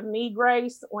to give me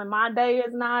grace when my day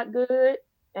is not good,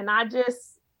 and I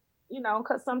just,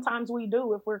 because sometimes we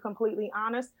do, if we're completely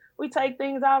honest, we take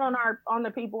things out on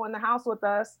the people in the house with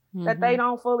us that they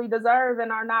don't fully deserve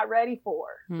and are not ready for,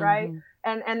 right?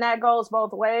 And that goes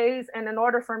both ways. And in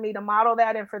order for me to model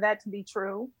that and for that to be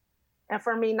true, and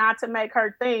for me not to make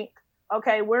her think,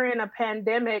 okay, we're in a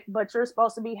pandemic, but you're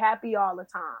supposed to be happy all the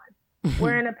time.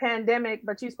 We're in a pandemic,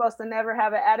 but you're supposed to never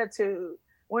have an attitude.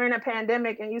 We're in a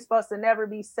pandemic and you're supposed to never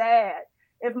be sad.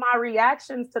 If my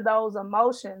reactions to those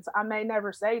emotions, I may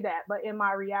never say that, but in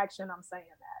my reaction, I'm saying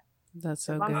that. That's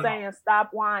so if good. I'm saying, stop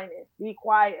whining, be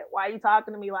quiet. Why are you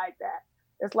talking to me like that?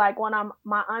 It's like when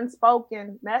my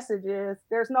unspoken message is,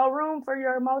 there's no room for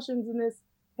your emotions in this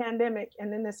pandemic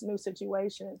and in this new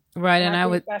situation. Right. And I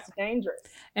think would, that's dangerous.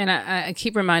 And I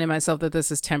keep reminding myself that this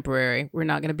is temporary. We're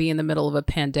not going to be in the middle of a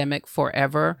pandemic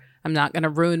forever. I'm not going to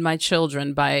ruin my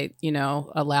children by,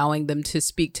 allowing them to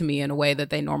speak to me in a way that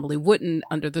they normally wouldn't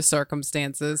under the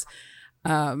circumstances.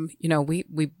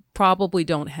 We probably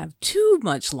don't have too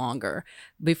much longer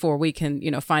before we can,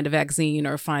 find a vaccine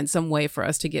or find some way for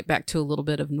us to get back to a little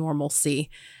bit of normalcy.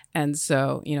 And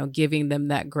so, giving them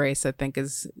that grace, I think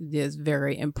is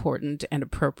very important and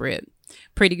appropriate.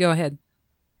 Preeti, go ahead.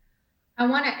 I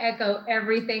want to echo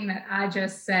everything that I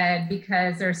just said,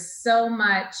 because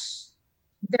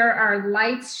there are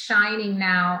lights shining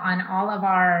now on all of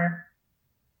our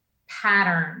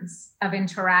patterns of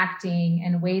interacting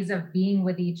and ways of being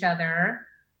with each other.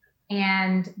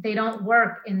 And they don't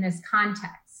work in this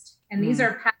context. And these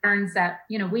are patterns that,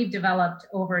 we've developed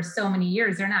over so many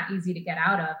years. They're not easy to get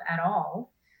out of at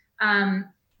all.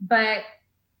 But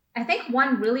I think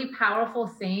one really powerful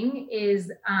thing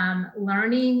is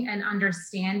learning and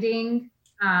understanding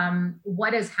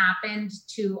what has happened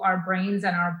to our brains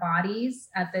and our bodies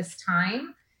at this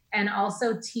time, and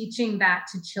also teaching that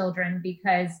to children,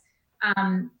 because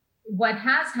what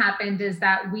has happened is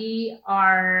that we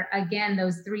are, again,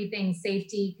 those three things: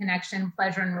 safety, connection,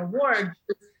 pleasure, and reward.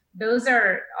 Those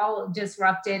are all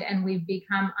disrupted and we've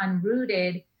become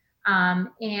unrooted.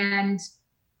 And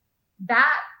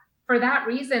that, for that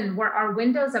reason, our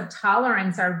windows of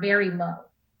tolerance are very low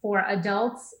for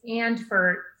adults and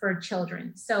for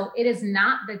children. So it is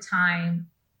not the time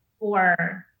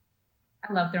for,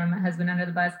 I love throwing my husband under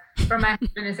the bus, for my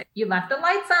husband to say, you left the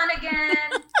lights on again.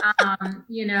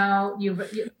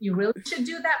 You really should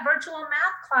do that virtual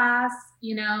math class.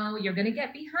 You're going to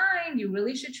get behind. You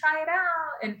really should try it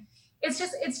out. And it's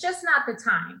just not the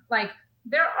time. Like,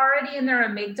 they're already in their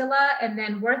amygdala, and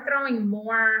then we're throwing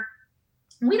more.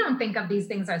 We don't think of these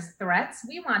things as threats.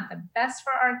 We want the best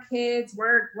for our kids.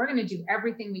 We're going to do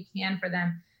everything we can for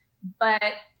them. But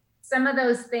some of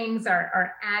those things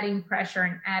are adding pressure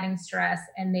and adding stress,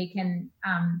 and they can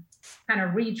kind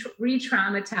of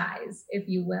re-traumatize, if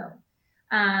you will.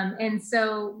 And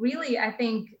so really, I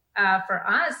think for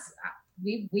us,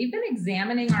 we've been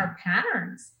examining our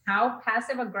patterns, how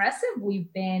passive aggressive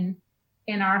we've been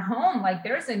in our home. Like,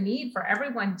 there's a need for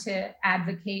everyone to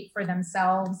advocate for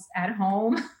themselves at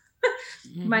home.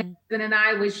 My husband and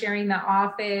I was sharing the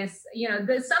office.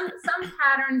 Some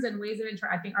patterns and ways of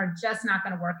interacting are just not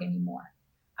going to work anymore.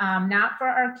 Not for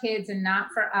our kids and not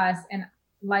for us. And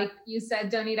like you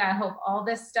said, Donita, I hope all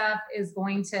this stuff is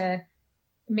going to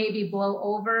maybe blow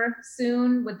over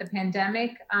soon with the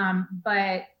pandemic.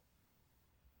 But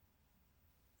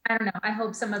I don't know. I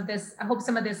hope some of this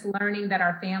learning that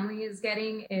our family is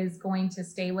getting is going to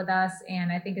stay with us.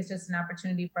 And I think it's just an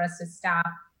opportunity for us to stop,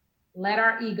 let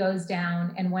our egos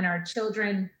down. And when our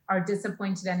children are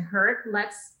disappointed and hurt,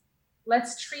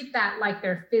 let's treat that like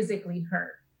they're physically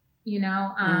hurt.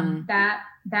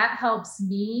 That helps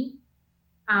me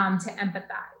to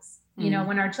empathize.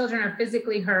 When our children are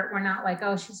physically hurt, we're not like,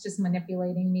 oh, she's just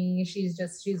manipulating me. She's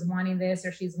wanting this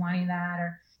or she's wanting that,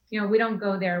 or, we don't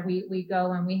go there. We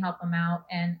go and we help them out.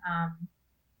 And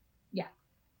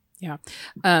yeah.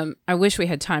 I wish we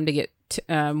had time to get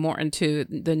more into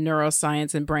the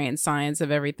neuroscience and brain science of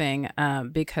everything,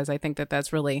 because I think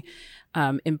that's really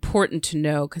important to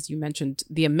know, because you mentioned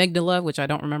the amygdala, which I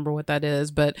don't remember what that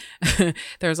is, but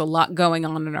there's a lot going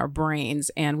on in our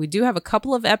brains. And we do have a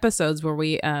couple of episodes where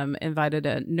we invited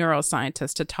a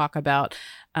neuroscientist to talk about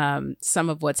some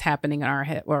of what's happening in our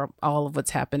head, or all of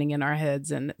what's happening in our heads.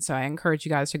 And so I encourage you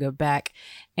guys to go back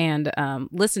and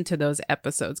listen to those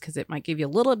episodes, because it might give you a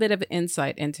little bit of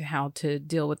insight into how to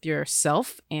deal with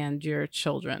yourself and your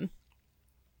children.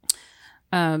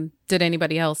 Did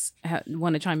anybody else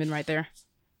want to chime in right there?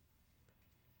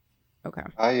 Okay.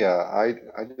 I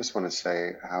just want to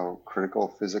say how critical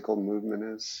physical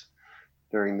movement is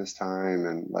during this time.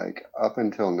 And like, up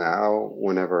until now,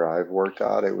 whenever I've worked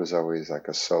out, it was always like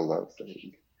a solo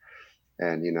thing.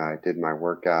 And, I did my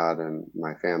workout and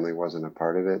my family wasn't a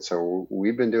part of it. So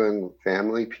we've been doing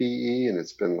family PE, and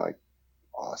it's been like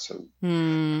awesome.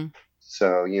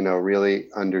 So, really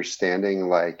understanding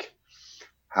like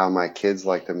how my kids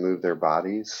like to move their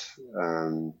bodies,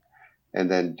 and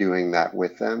then doing that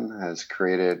with them has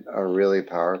created a really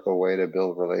powerful way to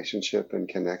build relationship and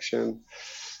connection.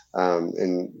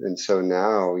 And so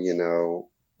now,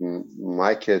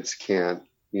 my kids can't,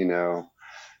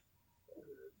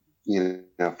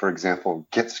 for example,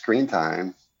 get screen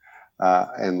time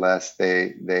unless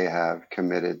they have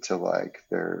committed to like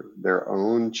their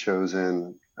own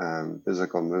chosen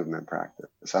physical movement practice.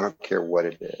 I don't care what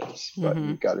it is, but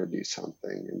you've got to do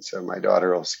something. And so my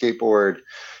daughter will skateboard.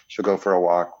 She'll go for a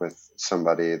walk with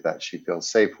somebody that she feels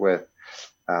safe with.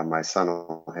 My son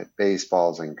will hit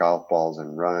baseballs and golf balls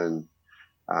and run.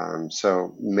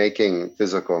 So making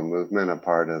physical movement a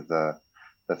part of the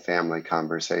family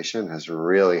conversation has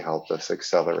really helped us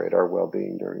accelerate our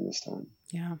well-being during this time.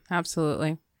 Yeah,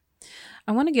 absolutely.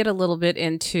 I want to get a little bit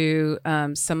into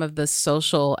some of the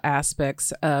social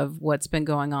aspects of what's been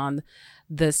going on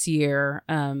this year.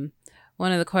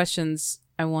 One of the questions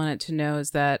I wanted to know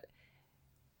is that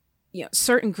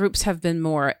certain groups have been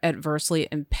more adversely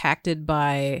impacted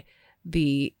by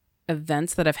the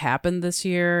events that have happened this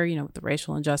year, with the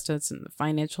racial injustice and the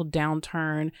financial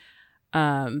downturn.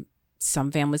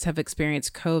 Some families have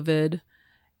experienced COVID.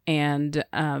 And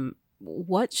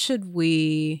what should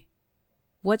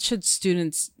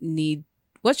students need?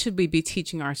 What should we be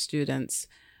teaching our students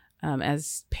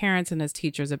as parents and as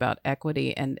teachers about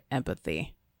equity and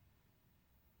empathy?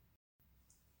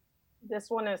 This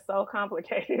one is so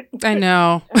complicated. I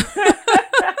know.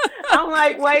 I'm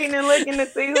like waiting and looking to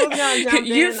see who's gonna jump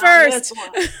you in first.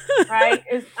 On this one, right?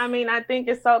 I think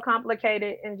it's so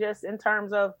complicated and just in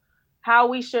terms of how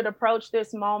we should approach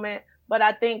this moment. But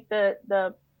I think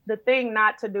the thing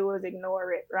not to do is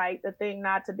ignore it, right? The thing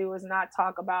not to do is not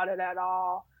talk about it at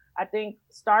all. I think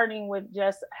starting with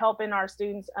just helping our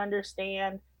students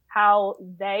understand how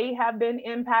they have been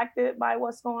impacted by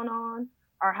what's going on,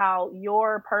 or how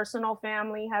your personal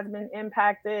family has been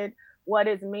impacted, what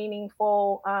is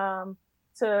meaningful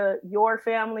to your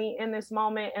family in this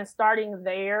moment, and starting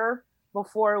there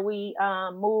before we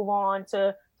move on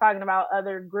to talking about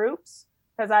other groups.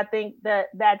 Because I think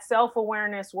that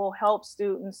self-awareness will help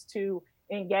students to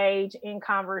engage in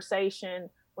conversation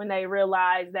when they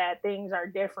realize that things are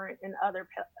different in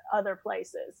other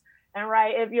places. And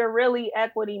right, if you're really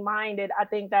equity minded, I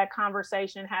think that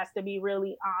conversation has to be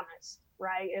really honest,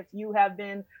 right? If you have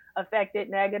been affected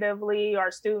negatively,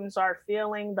 or students are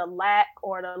feeling the lack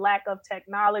of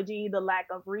technology, the lack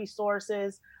of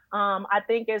resources, I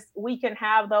think we can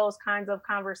have those kinds of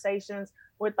conversations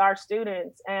with our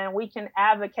students, and we can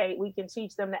advocate. We can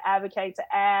teach them to advocate, to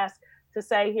ask, to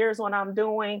say, here's what I'm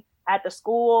doing at the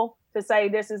school, to say,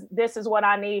 this is what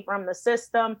I need from the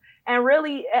system, and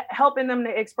really helping them to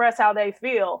express how they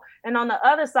feel. And on the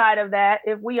other side of that,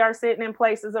 if we are sitting in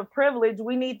places of privilege,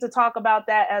 we need to talk about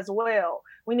that as well.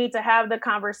 We need to have the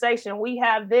conversation. We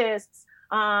have this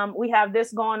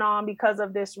going on because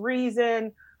of this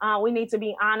reason. We need to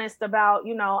be honest about,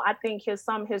 I think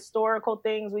some historical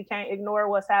things. We can't ignore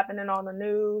what's happening on the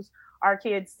news. Our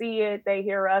kids see it. They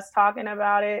hear us talking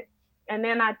about it. And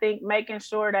then I think making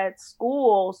sure that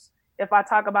schools, if I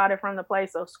talk about it from the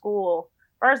place of school,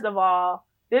 first of all,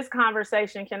 this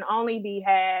conversation can only be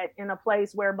had in a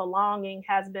place where belonging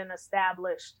has been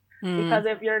established. Because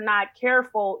if you're not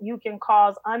careful, you can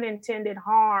cause unintended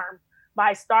harm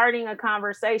by starting a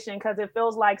conversation because it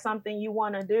feels like something you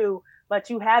want to do, but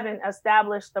you haven't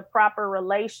established the proper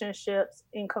relationships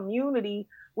in community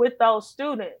with those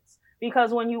students.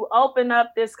 Because when you open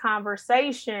up this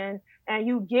conversation and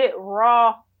you get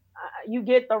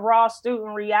the raw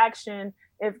student reaction,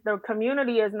 if the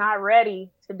community is not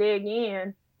ready to dig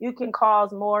in, you can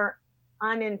cause more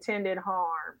unintended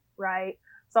harm, right?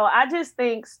 So I just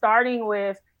think starting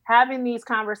with having these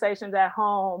conversations at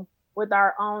home with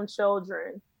our own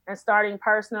children, and starting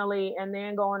personally and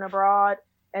then going abroad,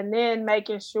 and then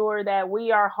making sure that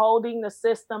we are holding the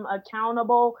system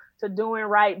accountable to doing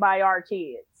right by our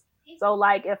kids. So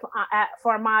like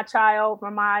for my child,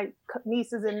 for my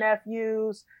nieces and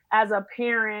nephews, as a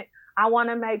parent, I want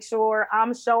to make sure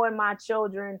I'm showing my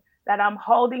children that I'm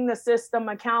holding the system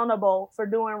accountable for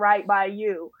doing right by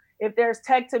you. If there's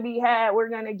tech to be had, we're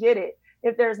going to get it.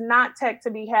 If there's not tech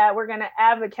to be had, we're going to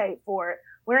advocate for it.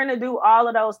 We're going to do all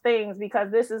of those things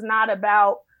because this is not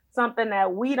about something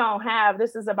that we don't have.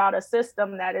 This is about a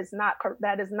system that is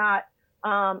not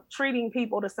treating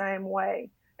people the same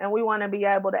way. And we want to be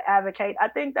able to advocate. I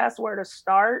think that's where to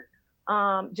start.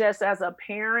 Just as a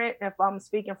parent, if I'm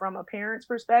speaking from a parent's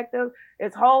perspective,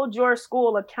 is hold your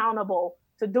school accountable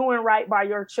to doing right by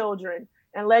your children,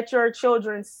 and let your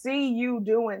children see you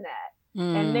doing that.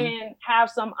 And then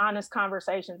have some honest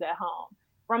conversations at home.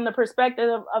 From the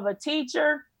perspective of a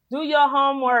teacher, do your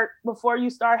homework before you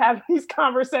start having these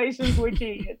conversations with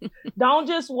kids. Don't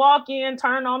just walk in,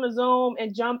 turn on the Zoom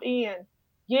and jump in.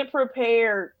 Get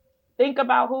prepared. Think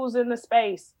about who's in the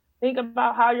space. Think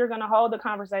about how you're going to hold the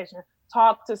conversation.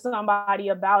 Talk to somebody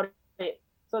about it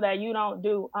so that you don't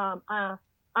do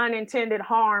unintended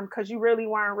harm because you really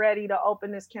weren't ready to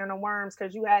open this can of worms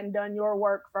because you hadn't done your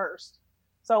work first.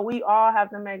 So we all have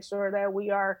to make sure that we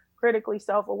are critically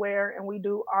self-aware and we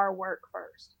do our work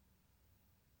first.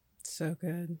 So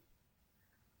good.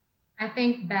 I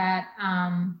think that,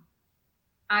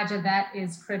 Aja, that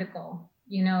is critical.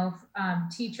 You know,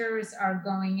 teachers are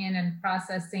going in and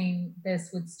processing this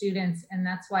with students, and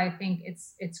that's why I think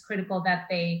it's critical that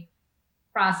they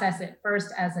process it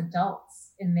first as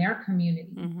adults in their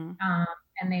community,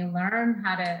 and they learn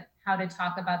how to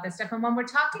talk about this stuff. And when we're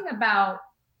talking about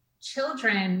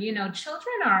children, you know,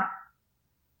 children are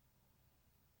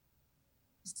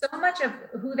so much of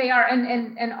who they are,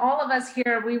 and all of us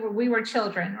here, we were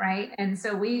children, right? And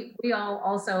so we all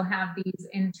also have these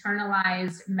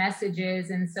internalized messages.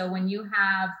 And so when you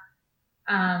have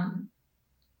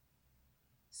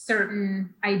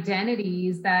certain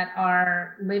identities that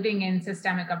are living in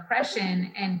systemic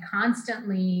oppression and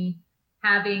constantly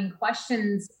having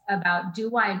questions about,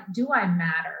 do I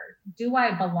matter? Do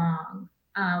I belong?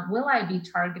 Will I be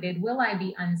targeted? Will I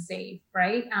be unsafe?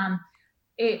 Right?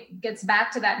 It gets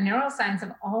back to that neuroscience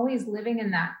of always living in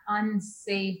that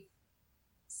unsafe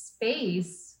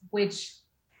space, which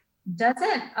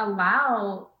doesn't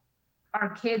allow our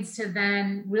kids to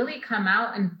then really come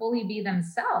out and fully be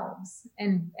themselves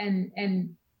and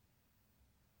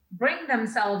bring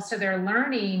themselves to their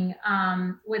learning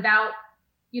without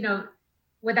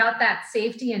that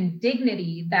safety and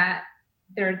dignity that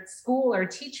their school or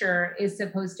teacher is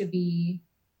supposed to be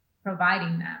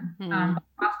providing them.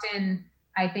 Often,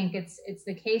 I think it's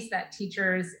the case that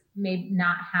teachers may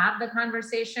not have the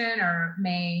conversation or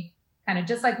may kind of,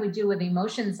 just like we do with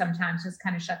emotions sometimes, just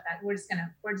kind of shut that. We're just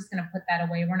gonna put that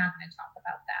away. We're not gonna talk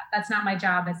about that. That's not my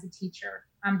job as a teacher.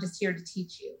 I'm just here to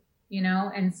teach you, you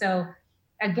know? And so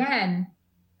again,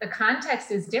 the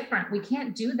context is different. We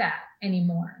can't do that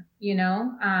anymore, you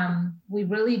know? We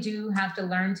really do have to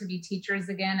learn to be teachers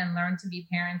again and learn to be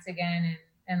parents again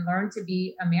and learn to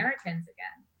be Americans again.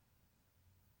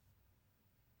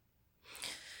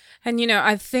 And, you know,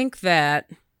 I think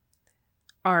that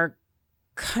our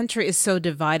country is so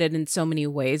divided in so many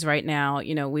ways right now.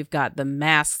 You know, we've got the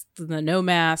masks, the no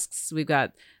masks. We've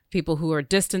got people who are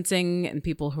distancing and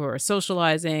people who are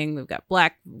socializing. We've got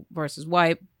black versus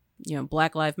white, you know,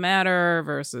 Black Lives Matter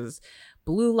versus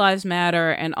Blue Lives Matter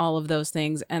and all of those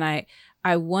things. And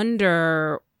I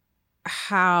wonder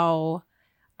how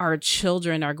our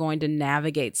children are going to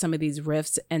navigate some of these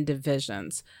rifts and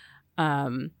divisions.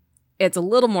 It's a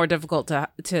little more difficult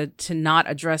to not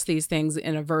address these things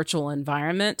in a virtual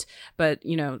environment, but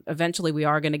you know, eventually we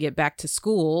are going to get back to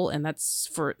school, and that's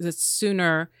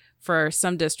sooner for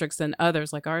some districts than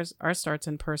others. Like ours starts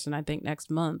in person, I think, next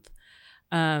month.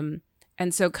 And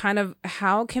so, kind of,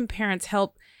 how can parents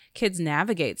help kids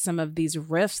navigate some of these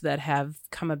rifts that have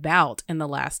come about in the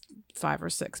last 5 or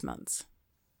 6 months?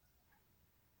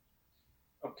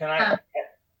 Can I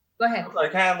go ahead?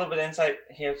 Can I have a little bit of insight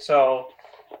here? So.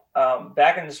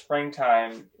 Back in the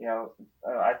springtime, you know,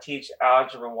 I teach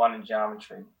Algebra 1 and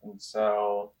geometry. And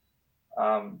so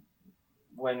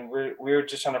when we were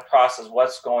just trying to process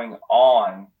what's going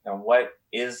on, you know, what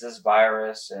is this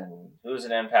virus and who's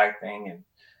it impacting and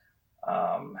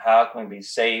how can we be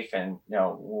safe and, you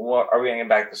know, what are we going to get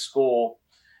back to school?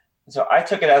 And so I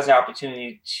took it as an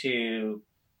opportunity to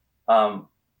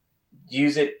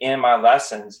use it in my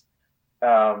lessons,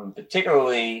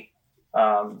 particularly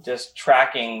just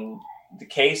tracking the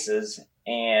cases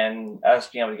and us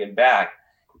being able to get back.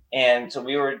 And so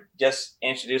we were just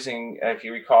introducing, if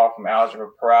you recall, from algebra,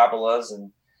 parabolas,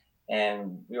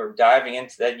 and we were diving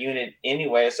into that unit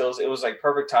anyway. So it was like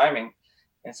perfect timing.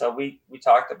 And so we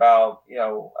talked about, you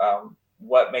know,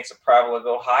 what makes a parabola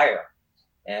go higher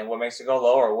and what makes it go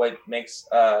lower, what makes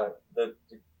the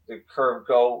curve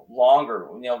go longer.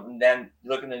 You know, and then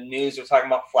look in the news, they're talking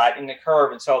about flattening the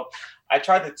curve. And so I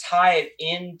tried to tie it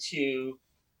into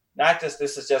not just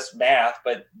this is just math,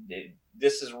 but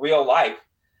this is real life.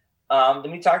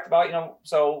 Then we talked about, you know,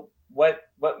 so what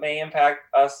may impact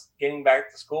us getting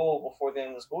back to school before the end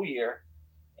of the school year.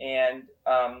 And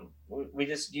we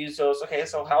just use those. Okay,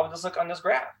 so how would this look on this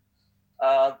graph?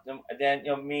 Then,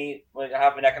 you know, I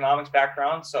have an economics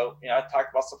background. So, you know, I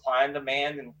talked about supply and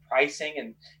demand and pricing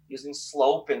and using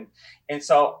slope. And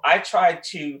so I tried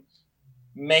to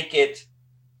make it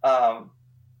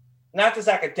not just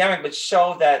academic, but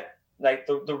show that like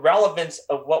the relevance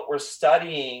of what we're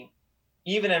studying,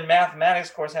 even in mathematics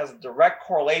course, has a direct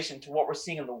correlation to what we're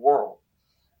seeing in the world.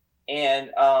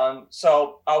 And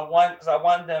so I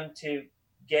wanted them to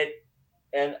get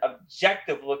an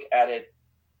objective look at it,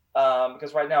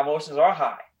 because right now emotions are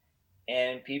high,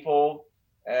 and people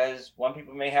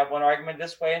people may have one argument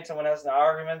this way and someone has an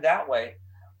argument that way.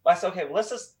 But I said, okay, well, let's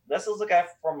just look at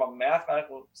it from a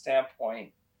mathematical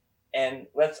standpoint, and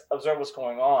let's observe what's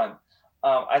going on.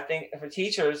 I think for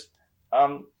teachers,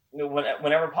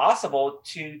 whenever possible,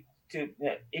 to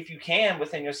if you can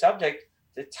within your subject,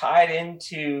 to tie it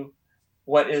into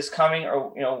what is coming,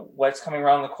 or what's coming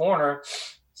around the corner,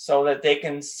 so that they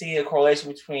can see a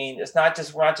correlation between. We're not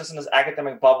just in this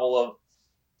academic bubble of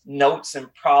notes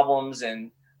and problems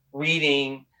and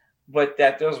reading, but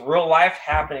that there's real life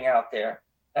happening out there.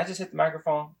 I just hit the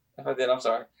microphone. If I did, I'm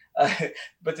sorry.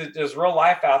 But there's real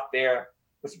life out there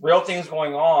with real things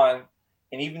going on.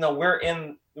 And even though we're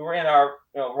in our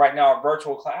right now our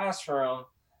virtual classroom,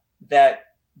 that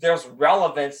there's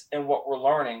relevance in what we're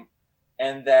learning,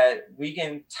 and that we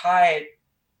can tie it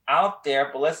out there.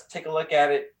 But let's take a look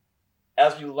at it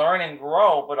as we learn and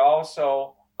grow, but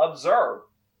also observe.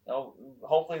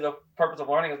 Hopefully the purpose of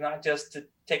learning is not just to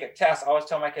take a test. I always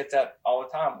tell my kids that all the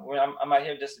time. I'm not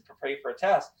here just to prepare for a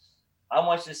test. I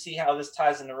want you to see how this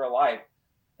ties into real life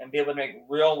and be able to make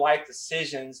real life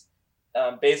decisions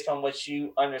based on what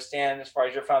you understand as far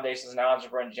as your foundations in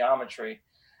algebra and geometry.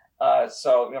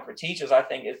 So for teachers, I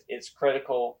think it's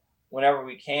critical whenever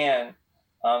we can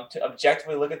to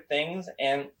objectively look at things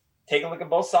and take a look at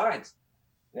both sides,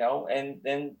 and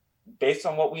then based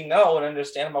on what we know and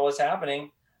understand about what's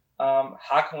happening,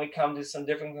 how can we come to some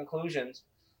different conclusions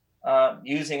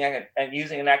using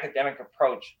an academic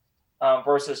approach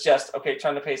versus just, okay,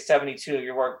 turn to page 72 of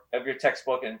your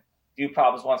textbook and do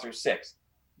problems 1 through 6.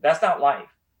 That's not life.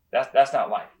 That's not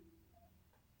life.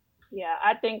 Yeah,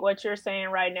 I think what you're saying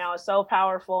right now is so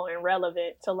powerful and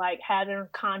relevant to having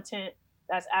content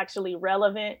that's actually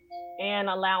relevant and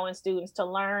allowing students to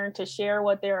learn, to share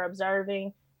what they're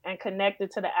observing and connect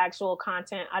it to the actual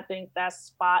content. I think that's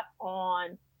spot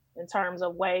on in terms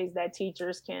of ways that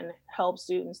teachers can help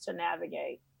students to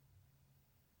navigate.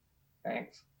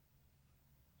 Thanks.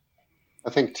 I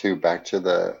think too, back to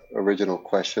the original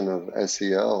question of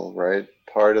SEL, right?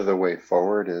 Part of the way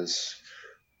forward is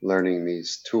learning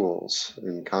these tools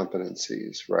and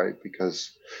competencies, right?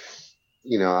 Because,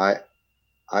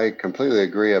 I completely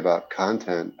agree about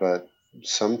content, but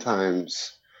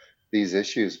sometimes these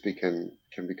issues can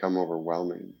become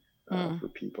overwhelming for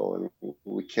people, and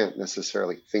we can't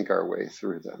necessarily think our way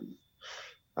through them.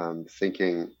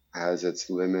 Thinking has its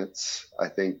limits. I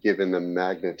think given the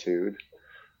magnitude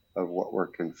of what we're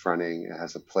confronting, it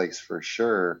has a place for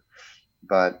sure.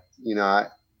 But, I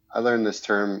learned this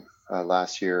term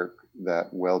last year,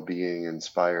 that well-being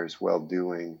inspires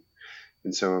well-doing.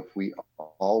 And so if we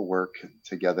all work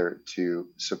together to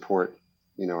support,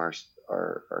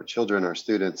 our children, our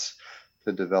students,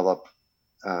 to develop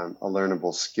a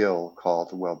learnable skill called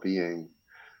well-being,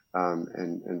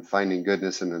 and finding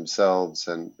goodness in themselves,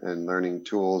 and learning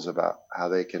tools about how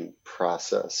they can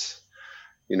process,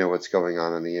 what's going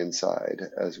on the inside,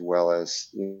 as well as,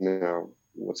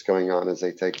 what's going on as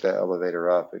they take the elevator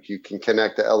up. If you can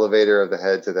connect the elevator of the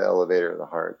head to the elevator of the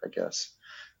heart, I guess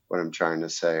what I'm trying to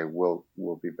say, we'll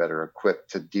be better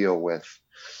equipped to deal with,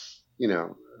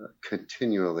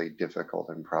 continually difficult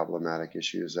and problematic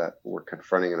issues that we're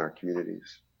confronting in our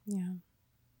communities. Yeah,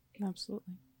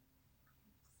 absolutely.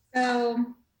 So,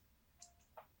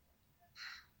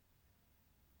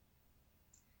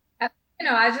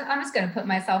 I'm just going to put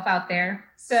myself out there.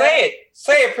 So,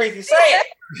 say it, Preeti, say it.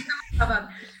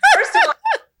 First of all,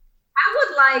 I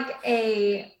would like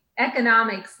a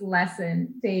economics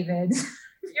lesson, David.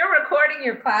 If you're recording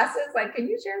your classes, can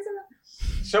you share some?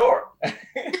 Sure.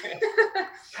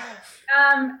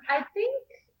 I think,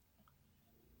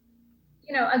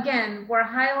 again, we're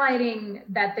highlighting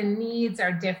that the needs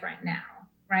are different now,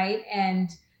 right? And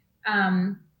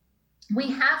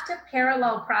we have to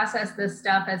parallel process this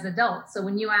stuff as adults. So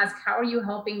when you ask, how are you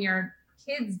helping your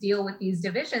kids deal with these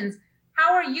divisions?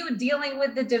 How are you dealing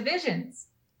with the divisions?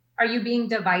 Are you being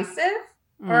divisive?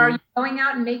 Or are you going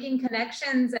out and making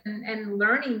connections and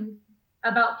learning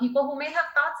about people who may have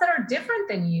thoughts that are different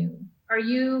than you? Are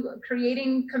you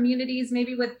creating communities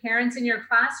maybe with parents in your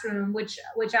classroom, which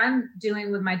I'm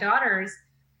doing with my daughters,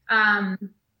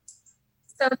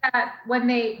 so that when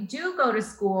they do go to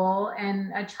school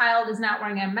and a child is not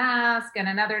wearing a mask and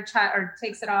another child or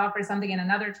takes it off or something and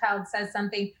another child says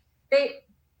something, the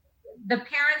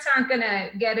parents aren't going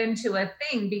to get into a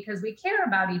thing because we care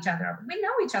about each other. We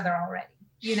know each other already.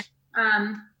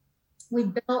 We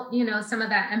built, some of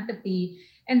that empathy.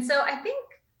 And so I think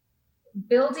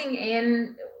building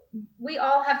in, we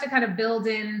all have to kind of build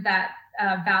in that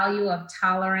value of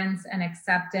tolerance and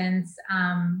acceptance.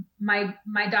 My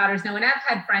daughters know, and I've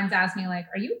had friends ask me like,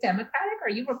 are you Democratic? Are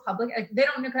you Republican? Like, they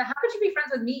don't know, how could you be friends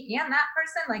with me and that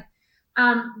person? Like,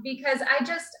 because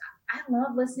I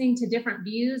love listening to different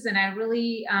views. And I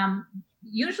really,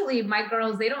 usually my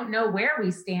girls, they don't know where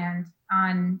we stand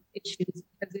on issues,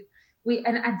 because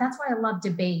and that's why I love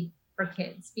debate for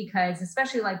kids, because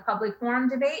especially like public forum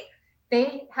debate,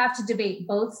 they have to debate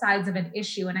both sides of an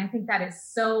issue. And I think that is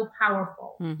so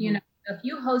powerful. Mm-hmm. You know, if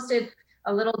you hosted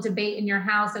a little debate in your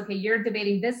house, okay, you're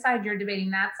debating this side, you're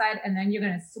debating that side, and then you're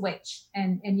going to switch.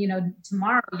 And, you know,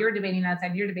 tomorrow you're debating that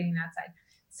side, you're debating that side.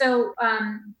 So,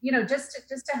 you know, just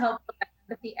to help with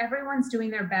empathy, everyone's doing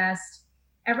their best.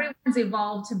 Everyone's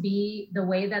evolved to be the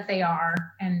way that they are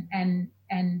and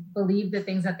believe the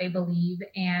things that they believe.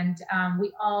 And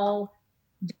we all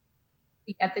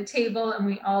at the table, and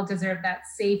we all deserve that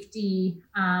safety.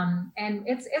 And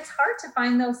it's hard to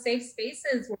find those safe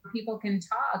spaces where people can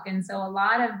talk. And so a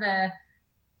lot of the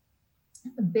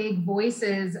big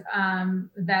voices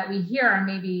that we hear are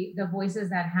maybe the voices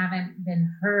that haven't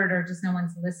been heard, or just no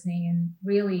one's listening. And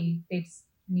really, they just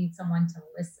need someone to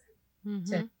listen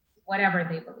to whatever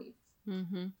they believe.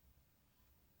 Mm-hmm.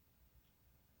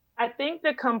 I think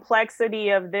the complexity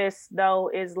of this, though,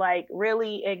 is like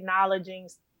really acknowledging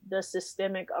the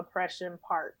systemic oppression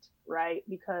part, right?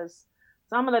 Because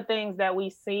some of the things that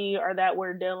we see or that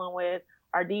we're dealing with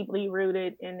are deeply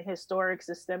rooted in historic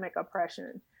systemic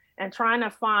oppression, and trying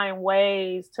to find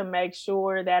ways to make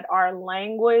sure that our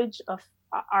language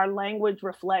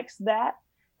reflects that,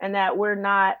 and that we're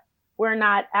not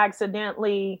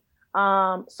accidentally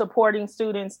supporting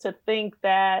students to think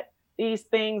that these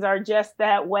things are just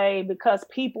that way because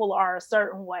people are a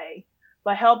certain way,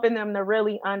 but helping them to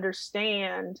really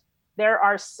understand there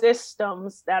are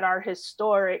systems that are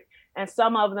historic, and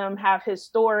some of them have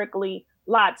historically,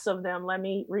 lots of them, let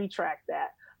me retract that.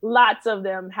 Lots of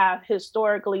them have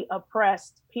historically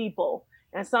oppressed people.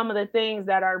 And some of the things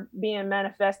that are being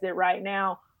manifested right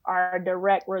now are a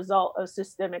direct result of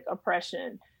systemic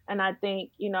oppression. And I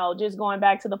think, you know, just going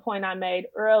back to the point I made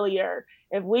earlier,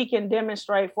 if we can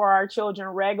demonstrate for our children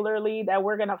regularly that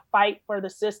we're going to fight for the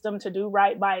system to do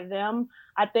right by them,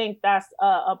 I think that's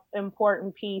an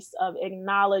important piece of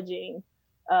acknowledging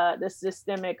the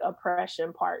systemic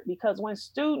oppression part. Because when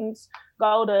students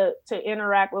go to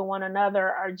interact with one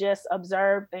another or just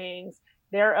observe things,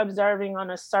 they're observing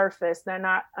on a surface. They're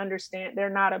not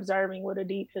observing with a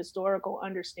deep historical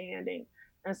understanding.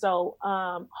 And so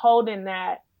holding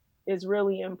that is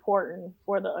really important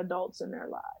for the adults in their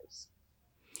lives.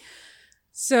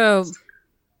 So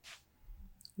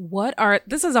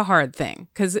this is a hard thing,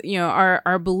 because, you know,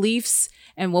 our beliefs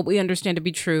and what we understand to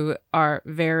be true are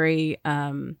very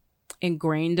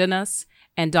ingrained in us,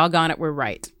 and doggone it, we're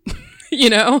right.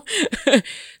 You know?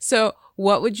 So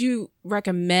what would you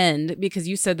recommend? Because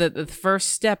you said that the first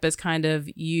step is kind of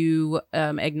you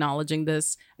acknowledging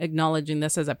this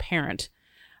as a parent.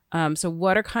 So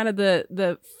what are kind of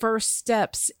the first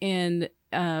steps in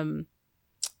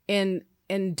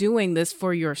doing this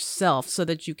for yourself so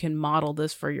that you can model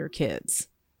this for your kids?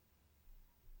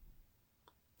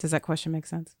 Does that question make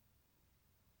sense?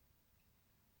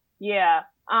 Yeah.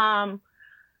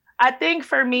 I think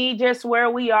for me, just where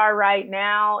we are right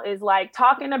now is like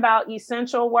talking about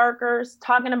essential workers,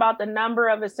 talking about the number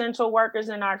of essential workers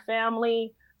in our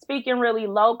family, speaking really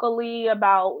locally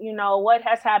about, you know, what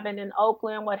has happened in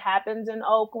Oakland, what happens in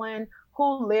Oakland,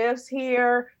 who lives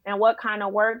here and what kind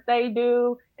of work they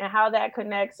do and how that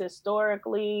connects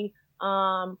historically,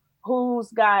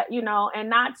 who's got, you know, and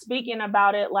not speaking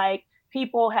about it like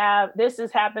people have, this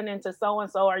is happening to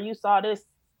so-and-so, or you saw this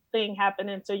thing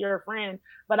happening to your friend,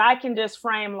 but I can just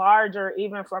frame larger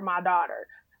even for my daughter.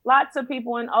 Lots of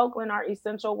people in Oakland are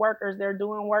essential workers. They're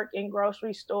doing work in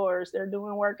grocery stores. They're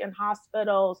doing work in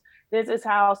hospitals. This is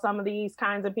how some of these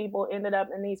kinds of people ended up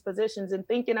in these positions, and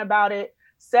thinking about it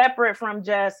separate from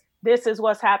just, this is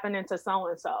what's happening to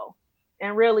so-and-so,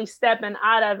 and really stepping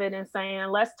out of it and saying,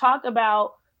 let's talk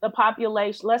about the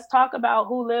population. Let's talk about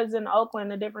who lives in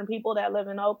Oakland, the different people that live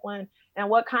in Oakland, and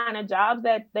what kind of jobs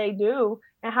that they do,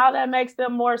 and how that makes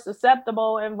them more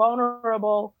susceptible and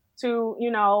vulnerable to,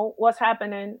 you know, what's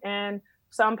happening. And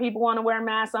some people want to wear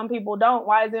masks, some people don't.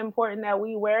 Why is it important that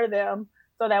we wear them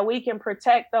so that we can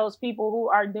protect those people who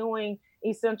are doing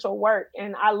essential work?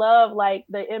 And I love like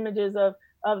the images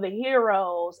of the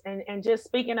heroes and just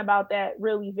speaking about that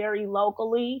really very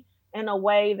locally in a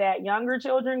way that younger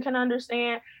children can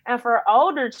understand. And for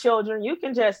older children, you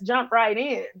can just jump right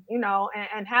in, you know,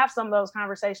 and have some of those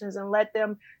conversations and let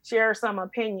them share some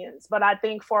opinions. But I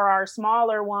think for our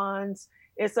smaller ones,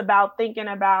 it's about thinking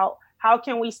about How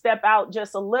can we step out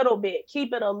just a little bit,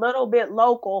 keep it a little bit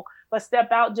local, but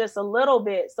step out just a little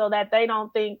bit so that they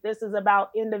don't think this is about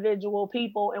individual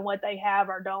people and what they have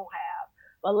or don't have.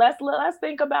 But let's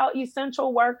think about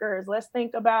essential workers. Let's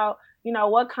think about,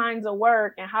 what kinds of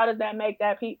work and how does that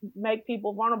make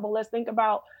people vulnerable. Let's think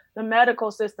about the medical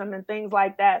system and things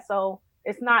like that. So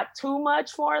it's not too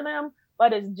much for them,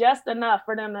 but it's just enough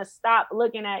for them to stop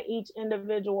looking at each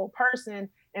individual person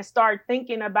and start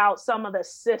thinking about some of the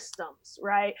systems,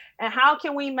 right? And how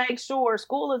can we make sure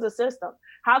school is a system?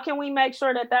 How can we make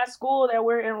sure that school that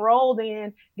we're enrolled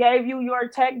in gave you your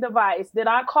tech device? Did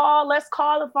I call? Let's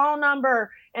call the phone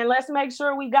number and let's make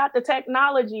sure we got the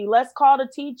technology. Let's call the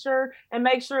teacher and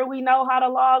make sure we know how to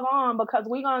log on, because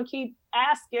we're going to keep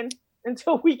asking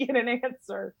until we get an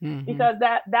answer, because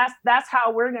that's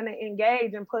how we're going to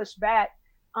engage and push back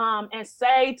and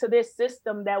say to this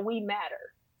system that we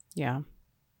matter. Yeah.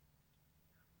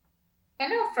 I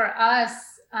know for us,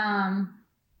 and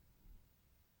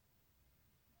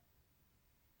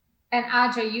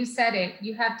Aja, you said it,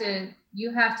 you have to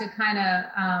kind of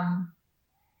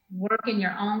work in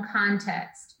your own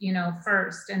context,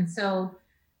 first. And so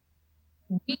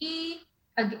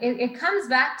it comes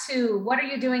back to, what are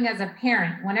you doing as a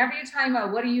parent? Whenever you're talking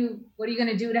about what are you going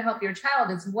to do to help your child,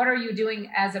 it's what are you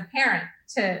doing as a parent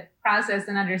to process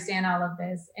and understand all of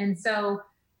this. And so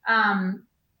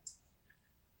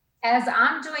as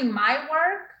I'm doing my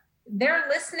work, they're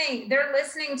listening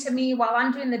to me while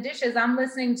I'm doing the dishes. I'm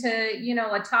listening to,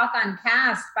 a talk on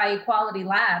CAST by Equality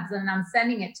Labs, and I'm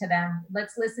sending it to them.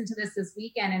 Let's listen to this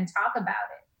weekend and talk about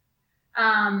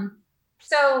it.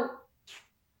 So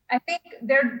I think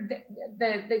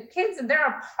the kids, they're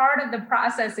a part of the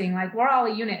processing. Like, we're all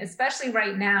a unit, especially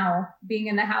right now, being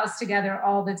in the house together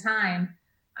all the time.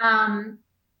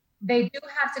 They do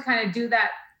have to kind of do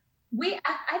that.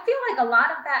 I feel like a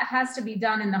lot of that has to be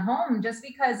done in the home, just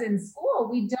because in school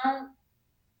we don't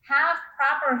have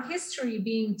proper history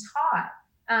being taught.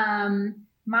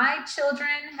 My children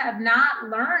have not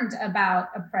learned about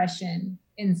oppression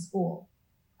in school,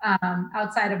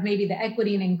 outside of maybe the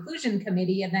Equity and Inclusion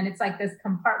Committee. And then it's like this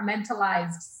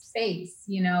compartmentalized space,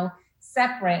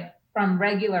 separate from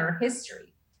regular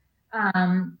history.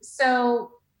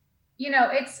 So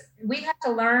we have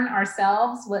to learn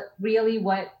ourselves what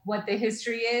the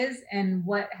history is and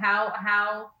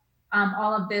how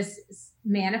all of this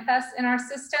manifests in our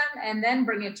system, and then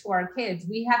bring it to our kids.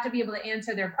 We have to be able to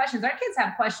answer their questions. Our kids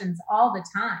have questions all the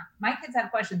time. My kids have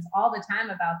questions all the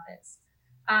time about this.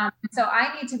 So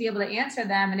I need to be able to answer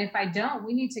them. And if I don't,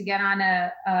 we need to get on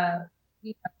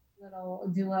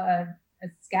do a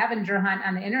scavenger hunt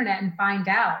on the internet and find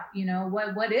out,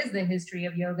 what is the history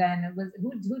of yoga, and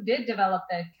who did develop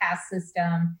the caste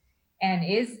system, and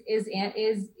is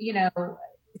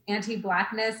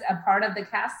anti-Blackness a part of the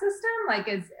caste system?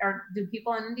 Do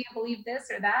people in India believe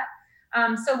this or that?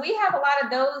 So we have a lot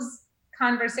of those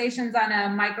conversations on a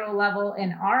micro level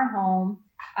in our home,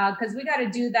 because we got to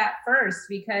do that first,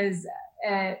 because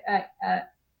a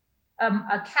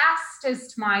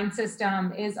casteist mind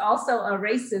system is also a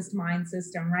racist mind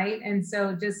system, right? And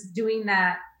so just doing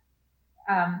that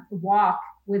walk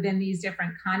within these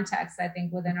different contexts, I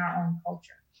think, within our own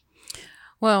culture.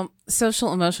 Well,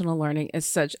 social emotional learning is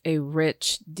such a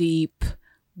rich, deep,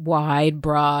 wide,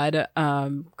 broad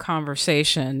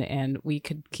conversation, and we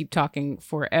could keep talking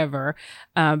forever.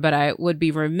 But I would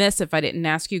be remiss if I didn't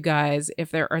ask you guys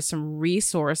if there are some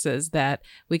resources that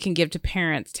we can give to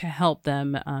parents to help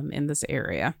them in this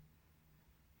area.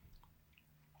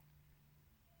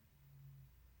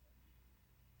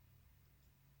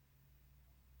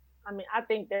 I mean, I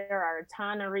think there are a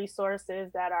ton of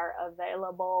resources that are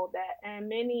available, and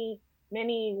many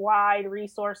wide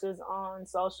resources on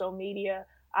social media.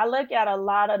 I look at a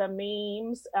lot of the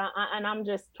memes, and I'm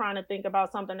just trying to think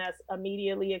about something that's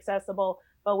immediately accessible,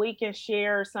 but we can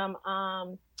share some,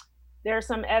 there's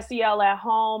some SEL at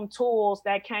home tools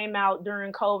that came out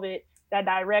during COVID that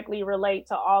directly relate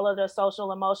to all of the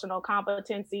social emotional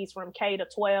competencies from K to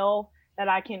 12 that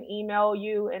I can email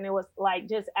you. And it was like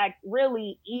just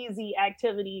really easy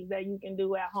activities that you can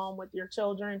do at home with your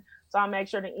children. So I'll make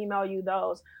sure to email you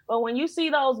those. But when you see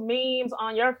those memes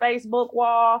on your Facebook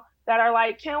wall that are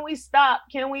like, can we stop?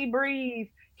 Can we breathe?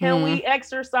 Can we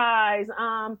exercise?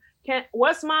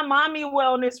 What's my mommy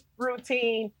wellness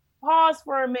routine? Pause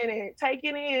for a minute, take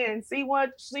it in, see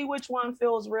which one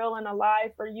feels real and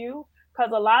alive for you.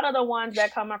 Because a lot of the ones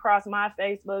that come across my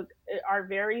Facebook are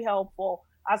very helpful.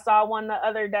 I saw one the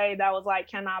other day that was like,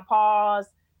 can I pause?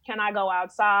 Can I go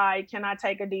outside? Can I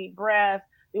take a deep breath?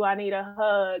 Do I need a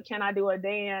hug? Can I do a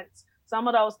dance? Some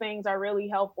of those things are really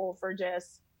helpful for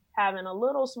just having a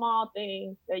little small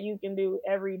thing that you can do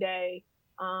every day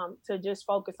to just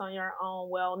focus on your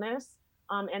own wellness.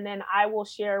 And then I will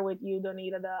share with you,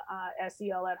 Donita, the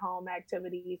SEL at home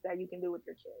activities that you can do with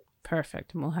your kids.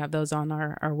 Perfect. And we'll have those on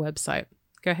our website.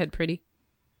 Go ahead, Pretty.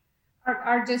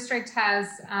 Our district has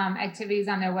activities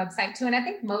on their website too, and I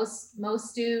think most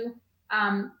do.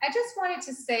 I just wanted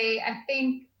to say, I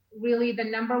think really the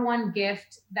number one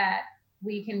gift that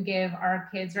we can give our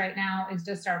kids right now is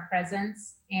just our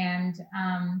presence, and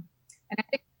I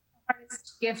think it's the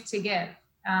hardest gift to give.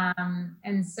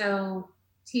 And so,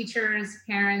 teachers,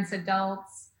 parents,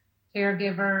 adults,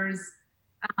 caregivers,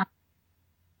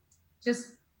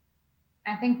 just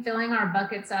I think filling our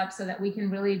buckets up so that we can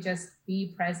really just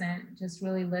be present, just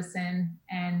really listen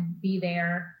and be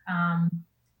there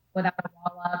without a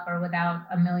wall up or without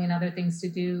a million other things to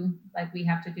do like we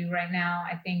have to do right now,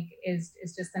 I think is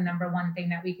just the number one thing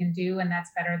that we can do. And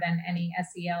that's better than any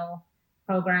SEL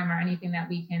program or anything that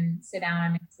we can sit down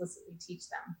and explicitly teach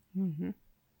them. Mm-hmm.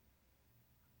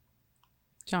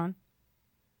 John?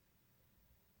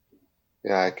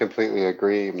 Yeah, I completely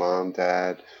agree, Mom,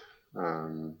 Dad.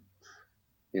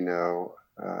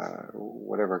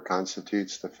 Whatever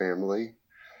constitutes the family,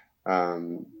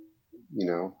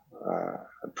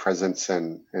 presence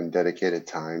and dedicated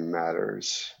time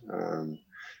matters.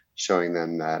 Showing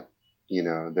them that,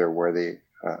 they're worthy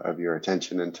of your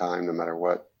attention and time, no matter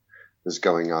what is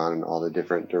going on and all the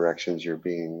different directions you're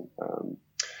being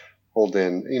pulled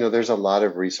in. There's a lot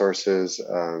of resources.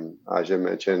 Aja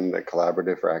mentioned the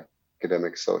Collaborative for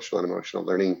Academic, Social, and Emotional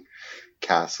Learning,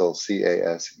 CASEL,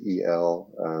 CASEL.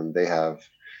 They have,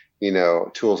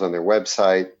 tools on their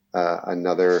website.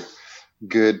 Another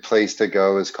good place to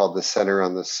go is called the Center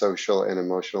on the Social and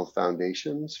Emotional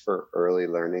Foundations for Early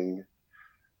Learning,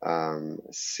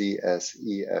 CSEFEL.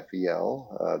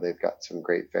 They've got some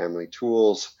great family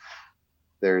tools.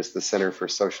 There's the Center for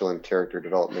Social and Character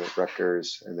Development at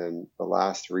Rutgers. And then the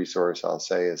last resource I'll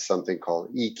say is something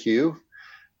called EQ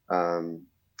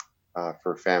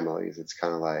for families. It's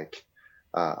kind of like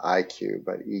IQ,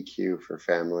 but EQ for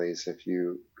families. If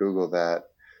you Google that,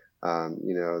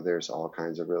 there's all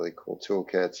kinds of really cool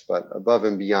toolkits. But above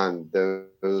and beyond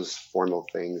those formal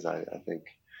things, I think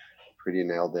Pretty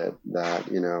nailed it. That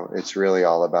it's really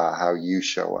all about how you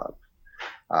show up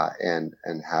and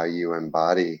how you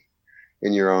embody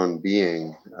in your own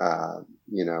being,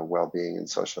 well-being and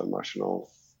social emotional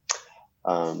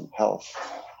health.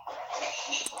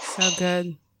 So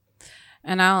good.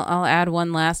 And I'll add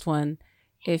one last one.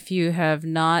 If you have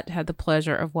not had the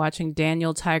pleasure of watching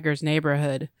Daniel Tiger's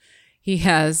Neighborhood, he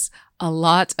has a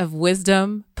lot of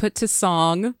wisdom put to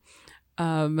song,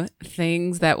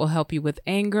 things that will help you with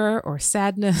anger or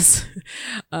sadness,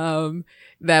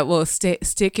 that will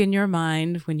stick in your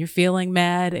mind when you're feeling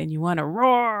mad and you want to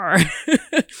roar.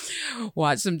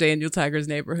 Watch some Daniel Tiger's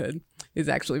Neighborhood. It's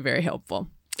actually very helpful,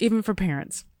 even for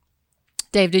parents.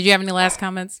 Dave, did you have any last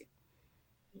comments?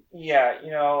 Yeah,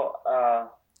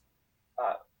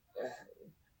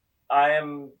 I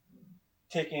am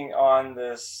taking on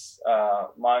this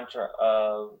mantra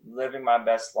of living my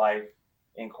best life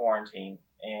in quarantine.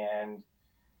 And,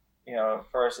 at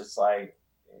first it's like,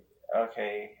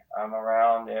 okay, I'm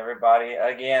around everybody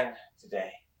again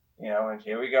today, and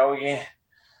here we go again.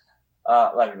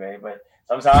 Love you, baby, but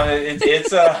sometimes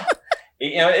it's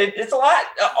it's a lot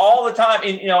all the time.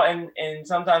 And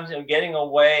sometimes, getting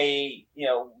away,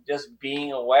 just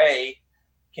being away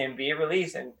can be a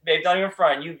release. And babe, don't even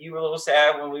front. You were a little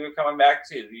sad when we were coming back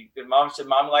too. Mom said,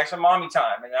 "Mommy likes her mommy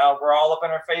time," and now we're all up in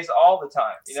her face all the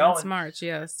time. Since March,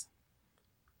 yes.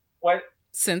 What?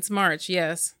 Since March,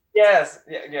 yes. Yes,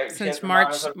 yeah. Since March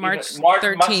 13th. March is my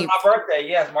birthday.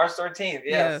 Yes, March 13th.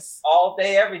 Yes, all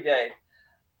day, every day.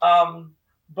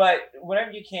 But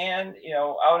whenever you can,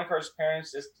 I would encourage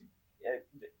parents just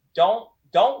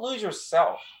don't lose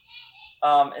yourself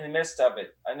in the midst of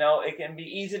it. I know it can be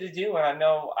easy to do, and I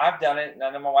know I've done it, and I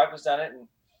know my wife has done it, and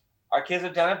our kids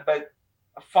have done it. But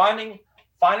finding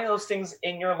those things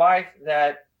in your life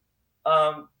that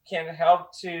can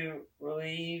help to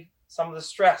relieve some of the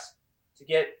stress, to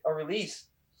get a release.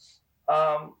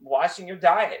 Watching your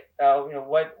diet.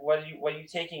 What are you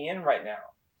taking in right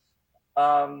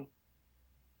now?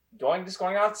 Going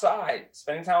outside,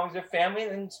 spending time with your family,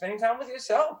 and spending time with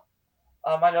yourself.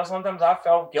 I know sometimes I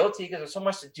felt guilty because there's so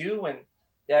much to do, and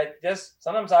that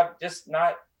sometimes I've just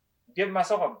not given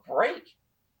myself a break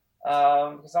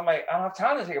because I'm like, I don't have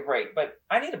time to take a break, but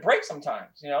I need a break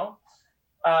sometimes,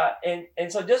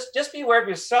 and so just be aware of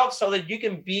yourself so that you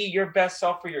can be your best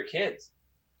self for your kids.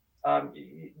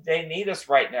 They need us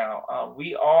right now.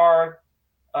 We are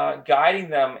guiding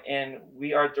them, and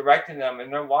we are directing them,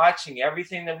 and they're watching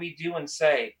everything that we do and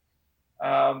say.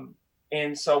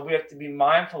 And so we have to be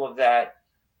mindful of that,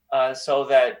 so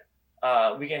that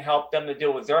we can help them to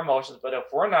deal with their emotions. But if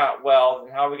we're not well,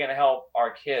 then how are we going to help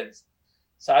our kids?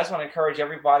 So I just want to encourage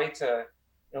everybody to,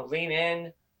 lean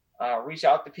in, reach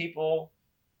out to people,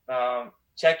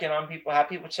 check in on people, have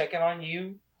people check in on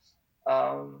you,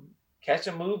 catch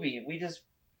a movie. We just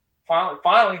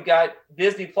finally got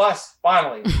Disney Plus.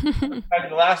 Finally, I'd be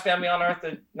the last family on earth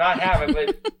to not have it,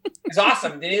 but it's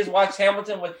awesome. Denise watched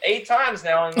Hamilton 8 times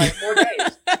now in like 4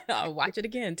 days. I'll watch it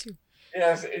again too.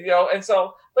 Yes, and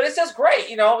so, but it's just great,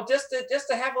 just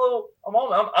to have a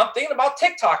moment. I'm thinking about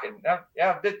TikToking.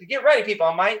 Get ready, people.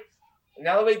 I might.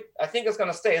 Now that I think it's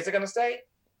going to stay. Is it going to stay?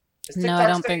 No, I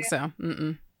don't think so.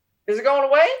 Mm-mm. Is it going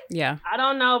away? Yeah. I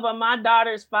don't know, but my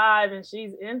daughter's 5 and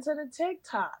she's into the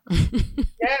TikTok.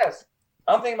 Yes.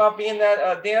 I'm thinking about being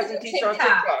that dancing teacher on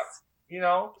TikTok.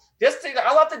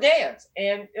 I love to dance,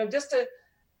 and just to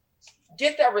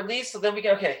get that release, so then we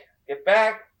can get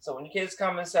back. So when your kids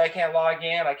come and say, I can't log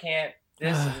in, I can't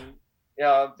this, and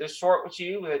they're short with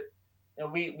you, but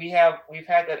we've had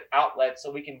that outlet so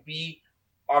we can be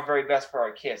our very best for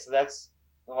our kids. So that's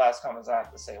the last comments I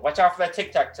have to say. Watch out for that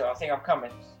TikTok too. I think I'm coming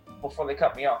before they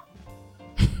cut me off.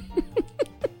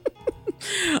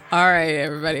 All right,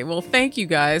 everybody. Well, thank you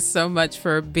guys so much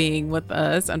for being with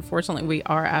us. Unfortunately, we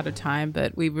are out of time,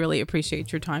 but we really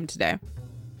appreciate your time today.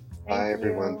 Bye,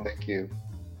 everyone. Thank you.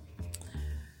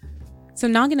 So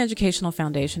Noggin Educational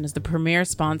Foundation is the premier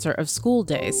sponsor of School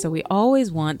Days, so we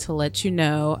always want to let you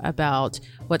know about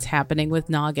what's happening with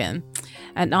Noggin.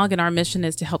 At Noggin, our mission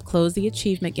is to help close the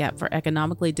achievement gap for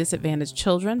economically disadvantaged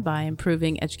children by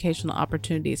improving educational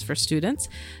opportunities for students,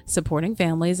 supporting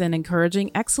families, and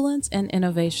encouraging excellence and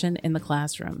innovation in the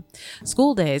classroom.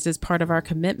 School Days is part of our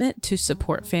commitment to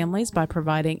support families by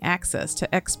providing access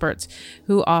to experts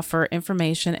who offer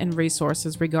information and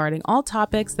resources regarding all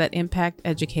topics that impact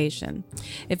education.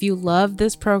 If you love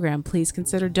this program, please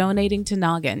consider donating to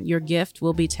Noggin. Your gift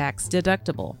will be tax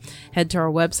deductible. Head to our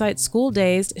website,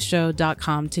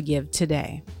 schooldaysshow.com, to give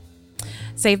today.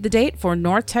 Save the date for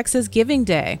North Texas Giving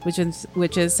Day, which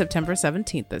is September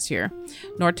 17th this year.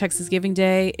 North Texas Giving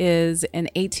Day is an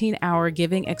 18-hour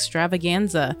giving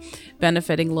extravaganza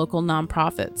benefiting local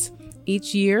nonprofits.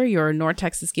 Each year, your North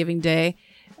Texas Giving Day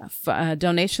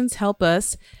donations help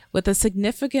us with a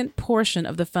significant portion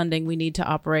of the funding we need to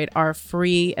operate our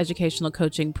free educational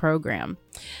coaching program.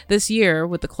 This year,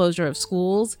 with the closure of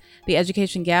schools, the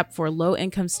education gap for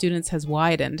low-income students has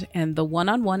widened, and the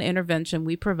one-on-one intervention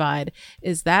we provide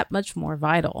is that much more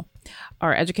vital.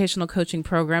 Our educational coaching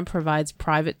program provides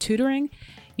private tutoring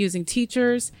using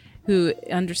teachers who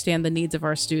understand the needs of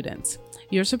our students.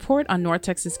 Your support on North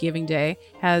Texas Giving Day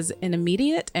has an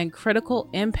immediate and critical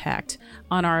impact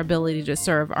on our ability to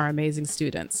serve our amazing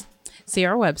students. See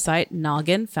our website,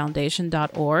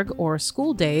 nogginfoundation.org, or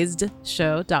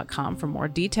schooldaysshow.com for more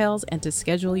details and to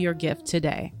schedule your gift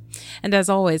today. And as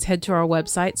always, head to our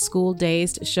website,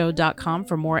 schooldaysshow.com,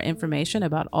 for more information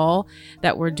about all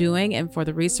that we're doing and for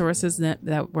the resources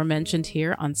that were mentioned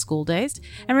here on School Days.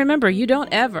 And remember, you don't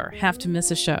ever have to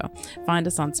miss a show. Find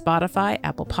us on Spotify,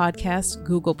 Apple Podcasts,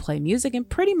 Google Play Music, and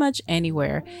pretty much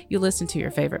anywhere you listen to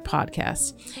your favorite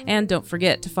podcasts. And don't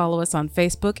forget to follow us on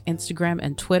Facebook, Instagram,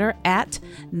 and Twitter at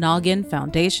Noggin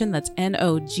Foundation. That's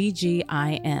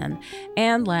Noggin.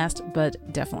 And last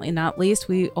but definitely not least,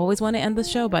 we always want to end the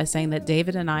show by saying that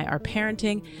David and I are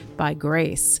parenting by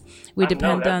grace. We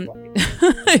depend on,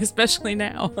 especially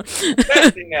now.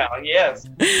 Especially now, yes.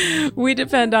 We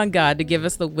depend on God to give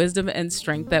us the wisdom and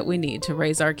strength that we need to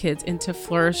raise our kids into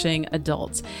flourishing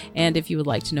adults. And if you would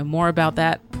like to know more about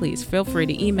that, please feel free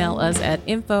to email us at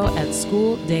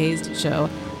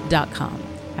info@schooldaysshow.com.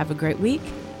 Have a great week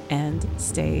and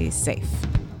stay safe.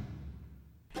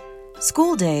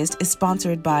 School Days is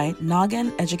sponsored by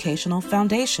Noggin Educational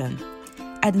Foundation.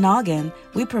 At Noggin,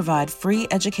 we provide free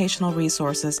educational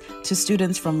resources to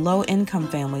students from low-income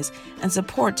families and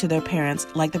support to their parents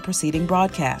like the preceding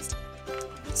broadcast.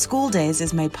 School Days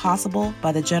is made possible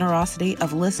by the generosity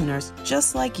of listeners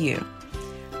just like you.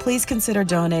 Please consider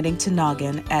donating to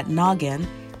Noggin at Noggin,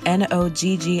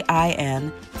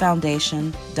 Noggin,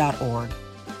 Foundation.org.